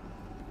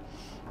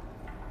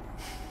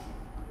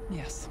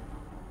 Yes.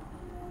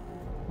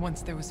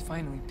 Once there was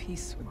finally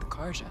peace with the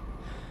Karja,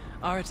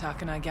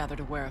 Aratak and I gathered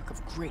a Werak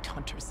of great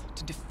hunters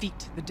to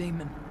defeat the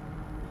daemon.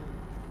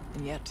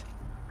 And yet,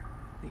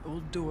 the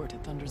old door to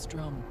Thunder's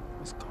Drum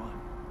was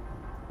gone,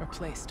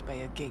 replaced by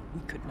a gate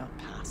we could not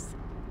pass,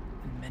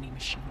 and many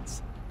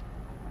machines.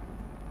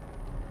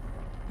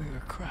 We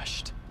were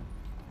crushed.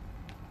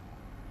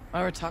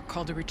 Aratak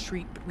called a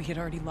retreat, but we had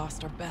already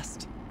lost our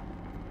best.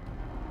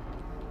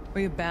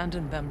 We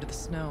abandoned them to the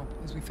snow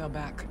as we fell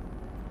back.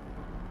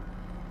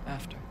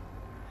 After.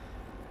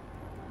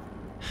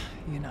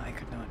 He and I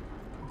could not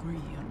agree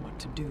on what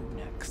to do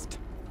next.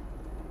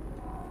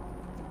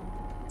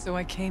 So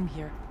I came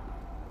here,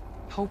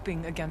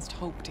 hoping against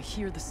hope to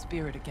hear the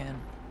spirit again.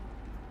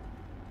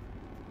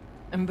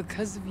 And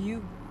because of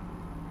you,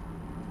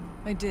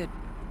 I did.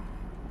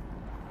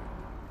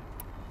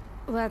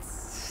 Let's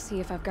see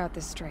if I've got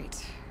this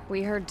straight.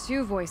 We heard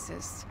two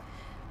voices.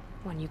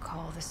 One you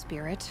call the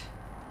spirit,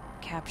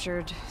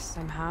 captured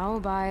somehow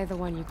by the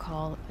one you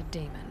call a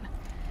daemon.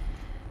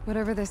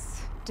 Whatever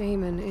this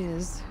daemon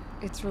is,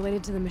 it's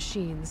related to the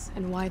machines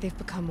and why they've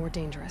become more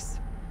dangerous.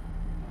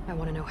 I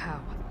want to know how.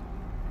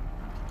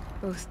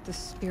 Both the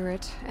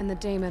spirit and the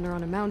daemon are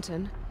on a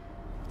mountain,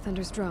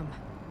 Thunder's Drum.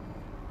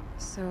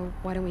 So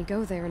why don't we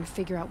go there and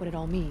figure out what it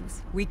all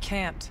means? We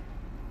can't.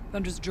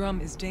 Thunder's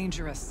Drum is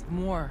dangerous,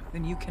 more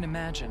than you can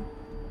imagine.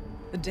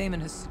 The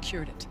daemon has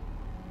secured it.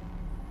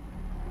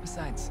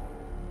 Besides,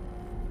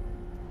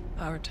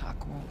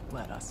 Aratak won't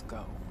let us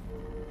go.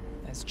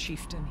 As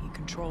chieftain, he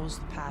controls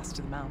the pass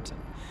to the mountain,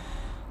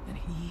 and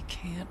he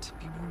can't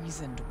be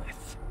reasoned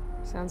with.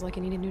 Sounds like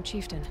you need a new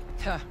chieftain.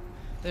 Ha!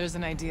 There's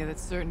an idea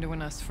that's certain to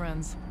win us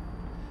friends.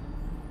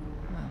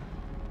 Well,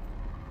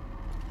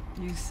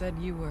 you said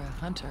you were a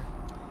hunter,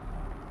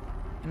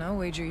 and I'll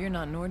wager you're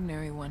not an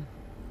ordinary one.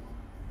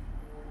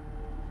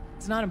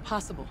 It's not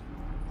impossible,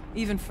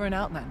 even for an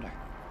outlander.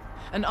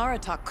 An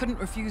Aratak couldn't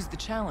refuse the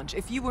challenge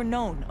if you were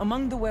known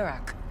among the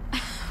Werak.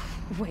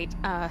 Wait,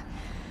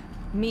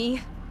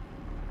 me?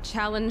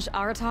 Challenge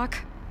Aratak?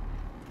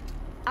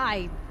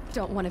 I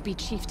don't want to be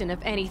chieftain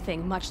of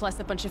anything, much less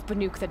a bunch of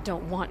Banuk that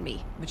don't want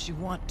me. But you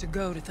want to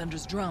go to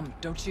Thunder's Drum,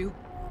 don't you?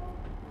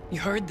 You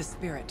heard the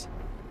spirit.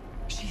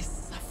 She is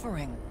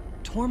suffering,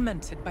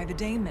 tormented by the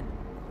daemon.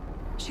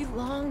 She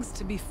longs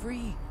to be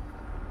free.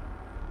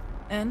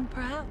 And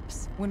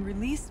perhaps, when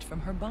released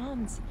from her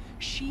bonds,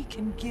 she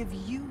can give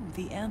you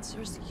the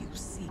answers you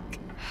seek.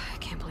 I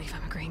can't believe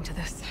I'm agreeing to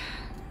this.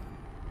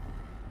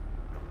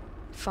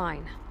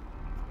 Fine.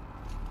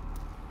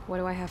 What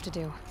do I have to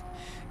do?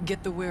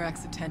 Get the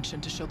Werak's attention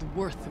to show the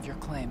worth of your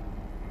claim.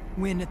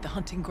 Win at the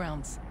hunting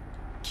grounds.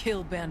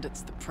 Kill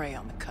bandits that prey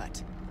on the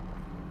cut.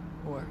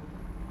 Or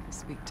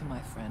speak to my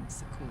friend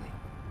Sakuli.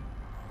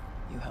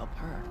 You help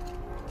her,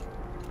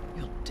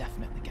 you'll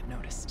definitely get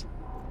noticed.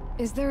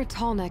 Is there a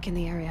tall neck in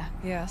the area?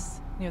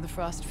 Yes, near the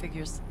frost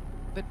figures.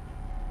 But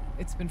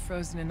it's been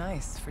frozen in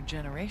ice for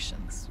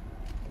generations.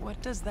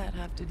 What does that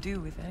have to do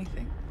with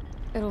anything?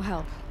 It'll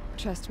help.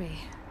 Trust me.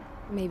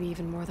 Maybe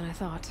even more than I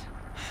thought.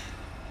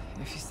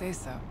 If you say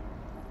so.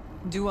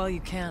 Do all you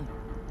can.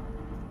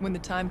 When the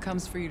time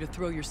comes for you to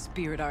throw your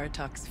spear at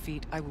Aratak's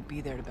feet, I will be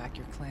there to back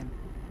your claim.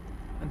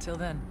 Until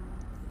then,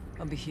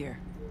 I'll be here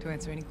to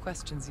answer any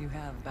questions you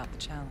have about the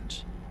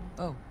challenge.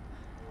 Oh,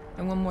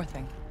 and one more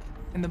thing.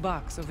 In the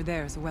box over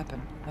there is a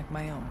weapon, like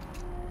my own.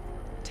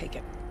 Take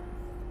it.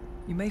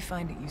 You may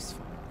find it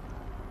useful.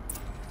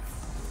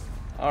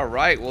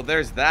 Alright, well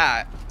there's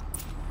that.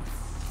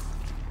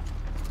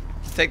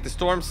 Let's take the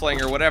Storm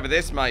Slinger, whatever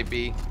this might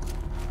be.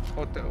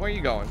 Where are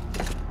you going?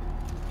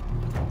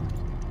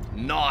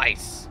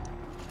 Nice.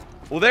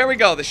 Well, there we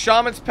go. The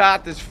Shaman's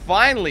Path is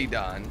finally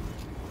done.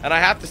 And I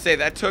have to say,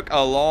 that took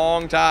a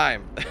long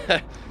time.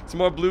 Some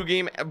more blue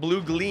gleam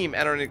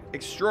and an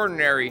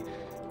extraordinary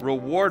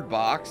reward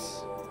box.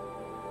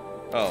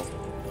 Oh.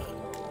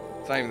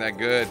 It's not even that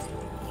good.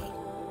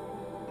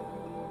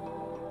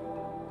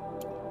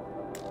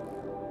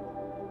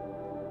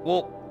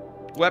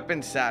 Well,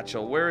 weapon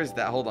satchel. Where is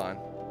that? Hold on.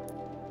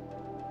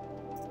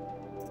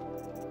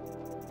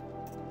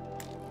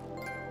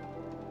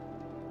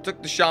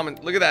 Took the shaman.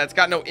 Look at that. It's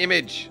got no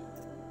image.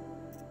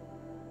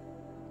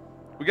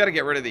 We got to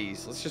get rid of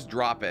these. Let's just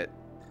drop it.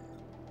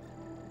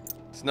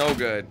 It's no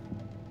good.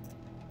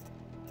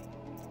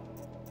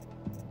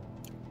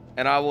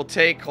 And I will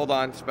take, hold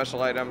on,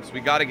 special items.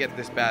 We got to get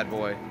this bad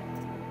boy.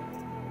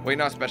 Wait,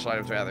 not special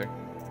items, rather.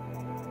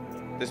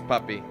 This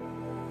puppy.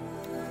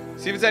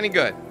 See if it's any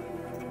good.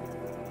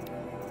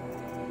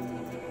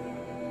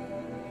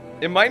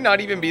 It might not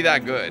even be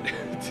that good.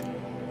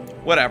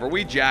 Whatever,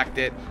 we jacked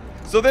it.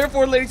 So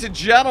therefore, ladies and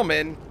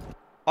gentlemen,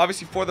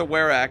 obviously for the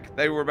Werak,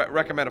 they would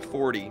recommend a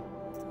 40.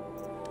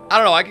 I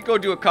don't know, I could go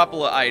do a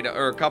couple of items,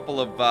 or a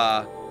couple of,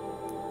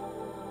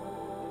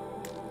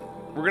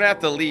 we're gonna have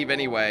to leave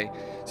anyway.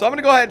 So I'm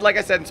gonna go ahead, like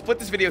I said, and split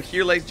this video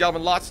here, ladies and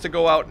gentlemen. Lots to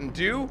go out and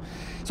do.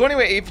 So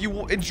anyway, if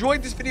you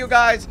enjoyed this video,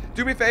 guys,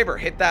 do me a favor,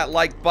 hit that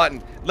like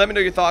button. Let me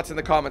know your thoughts in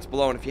the comments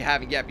below. And if you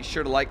haven't yet, be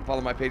sure to like and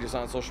follow my pages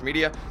on social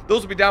media.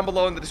 Those will be down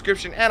below in the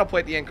description, and I'll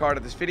play at the end card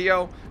of this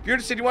video. If you're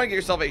interested, you want to get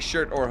yourself a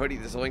shirt or a hoodie,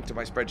 there's a link to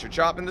my Spreadshirt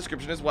shop in the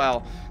description as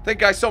well. Thank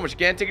you guys so much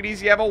again. Take it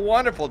easy. Have a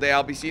wonderful day.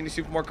 I'll be seeing you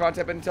soon for more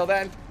content. But until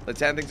then, let's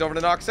hand things over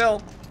to Knox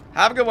Hill.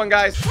 Have a good one,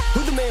 guys.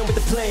 Who's the man with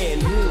the plan?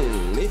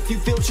 If you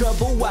feel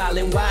trouble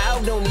wildin'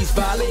 wild on these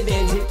violent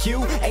and hit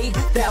you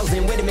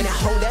 8,000. Wait a minute,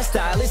 hold that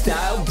style, it's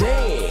dialed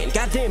in.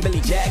 Goddamn Billy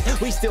Jack,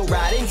 we still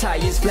riding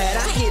tires flat.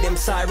 I hear them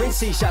sirens,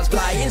 see shots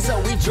flying, so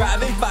we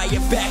driving fire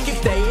back.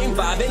 If they ain't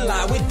vibing,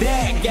 lie with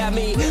that. Got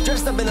me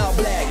dressed up in all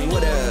black.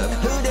 What up?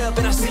 Hood up,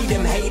 and I see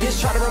them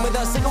haters try to run with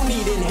us. They gon'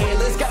 need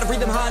inhalers. Gotta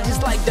breathe them hard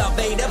just like Darth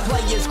Vader.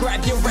 Players,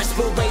 grab your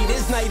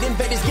respirators. Night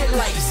invaders get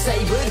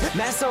lightsabered.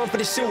 Mask on for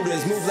the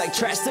shooters, move like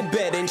trash to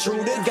bed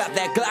intruder. Got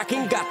that Glock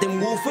and got them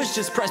woofers.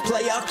 Just press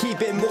play, I'll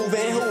keep it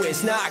moving. Who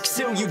is Knox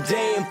Hill, you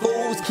damn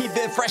fools? Keep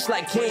it fresh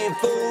like canned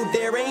food.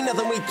 There ain't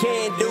nothing we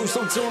can't do,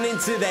 so tune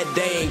into that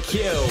damn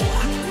kill.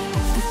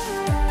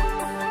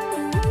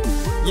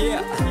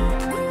 Yeah.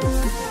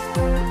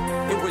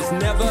 It was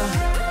never,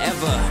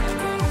 ever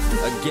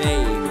a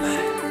game.